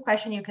this is just a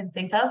question you can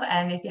think of,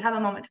 and if you have a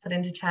moment to put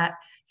into chat,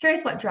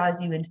 curious what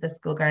draws you into the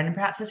school garden. And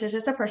perhaps this is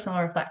just a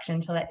personal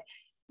reflection to let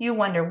you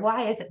wonder,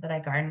 why is it that I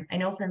garden? I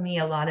know for me,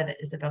 a lot of it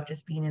is about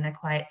just being in a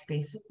quiet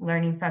space,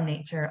 learning from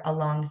nature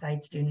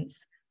alongside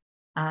students.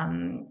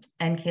 And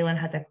Kaylin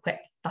has a quick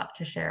thought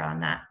to share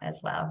on that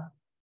as well.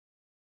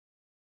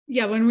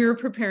 Yeah, when we were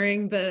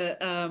preparing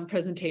the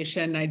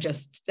presentation, I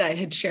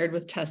had shared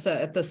with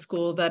Tessa at the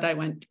school that I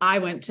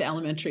went to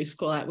elementary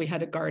school at, we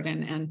had a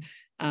garden, and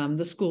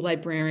the school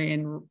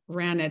librarian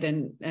ran it,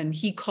 and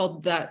he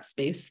called that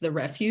space the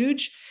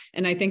refuge.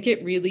 And I think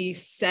it really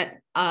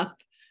set up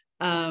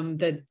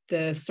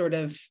the sort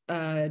of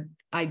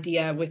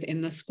idea within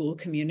the school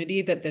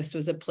community that this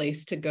was a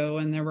place to go,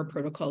 and there were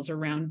protocols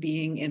around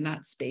being in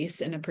that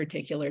space in a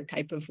particular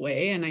type of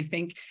way. And I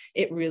think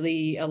it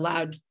really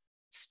allowed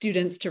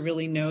students to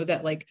really know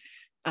that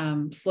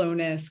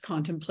slowness,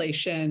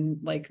 contemplation,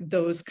 like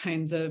those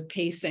kinds of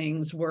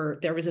pacings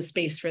there was a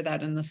space for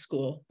that in the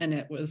school. And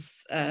it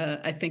was,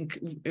 I think,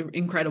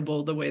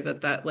 incredible the way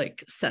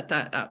that set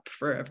that up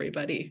for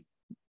everybody.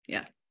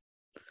 Yeah.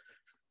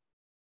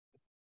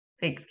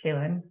 Thanks,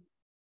 Kaylin.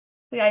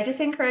 Yeah, I just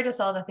encourage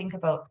us all to think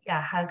about,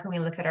 how can we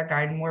look at our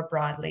garden more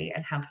broadly,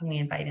 and how can we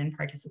invite in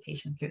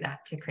participation through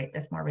that to create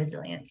this more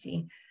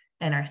resiliency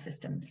in our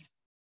systems.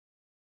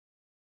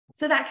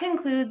 So that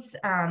concludes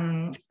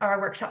our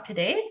workshop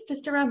today.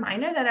 Just a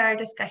reminder that our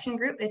discussion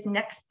group is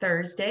next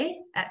Thursday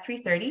at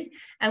 3:30,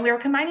 and we are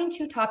combining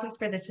two topics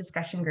for this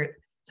discussion group.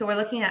 So we're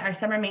looking at our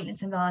summer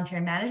maintenance and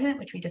volunteer management,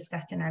 which we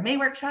discussed in our May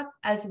workshop,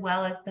 as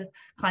well as the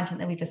content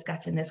that we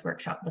discussed in this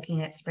workshop,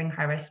 looking at spring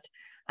harvest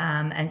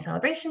and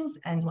celebrations,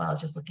 as well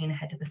as just looking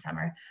ahead to the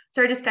summer.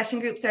 So our discussion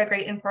groups are a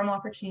great informal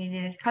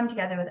opportunity to come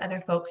together with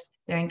other folks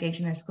that are engaged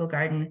in their school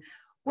garden,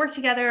 work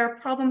together,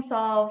 problem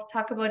solve,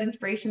 talk about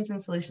inspirations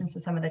and solutions to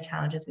some of the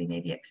challenges we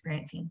may be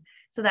experiencing.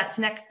 So that's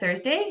next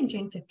Thursday,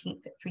 June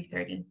 15th at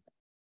 3:30.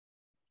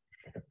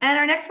 And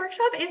our next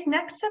workshop is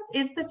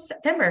this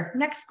September,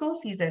 next school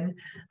season.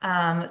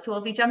 So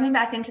we'll be jumping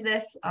back into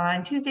this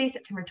on Tuesday,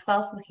 September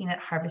 12th, looking at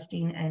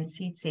harvesting and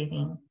seed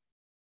saving.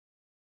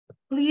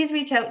 Please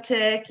reach out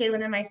to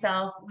Kaylin and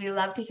myself. We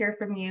love to hear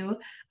from you.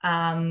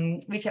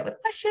 Reach out with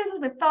questions,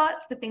 with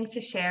thoughts, with things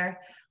to share.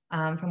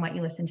 from what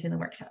you listened to in the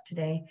workshop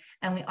today.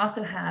 And we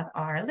also have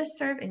our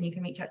listserv, and you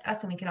can reach out to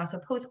us, and we can also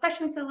pose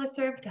questions to the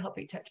listserv to help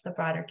reach out to the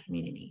broader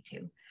community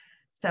too.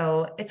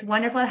 So it's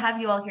wonderful to have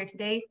you all here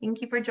today.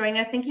 Thank you for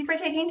joining us. Thank you for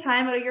taking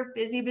time out of your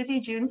busy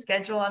June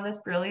schedule on this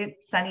brilliant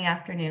sunny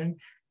afternoon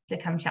to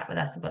come chat with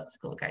us about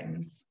school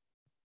gardens.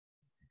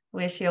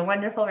 Wish you a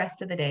wonderful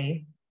rest of the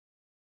day.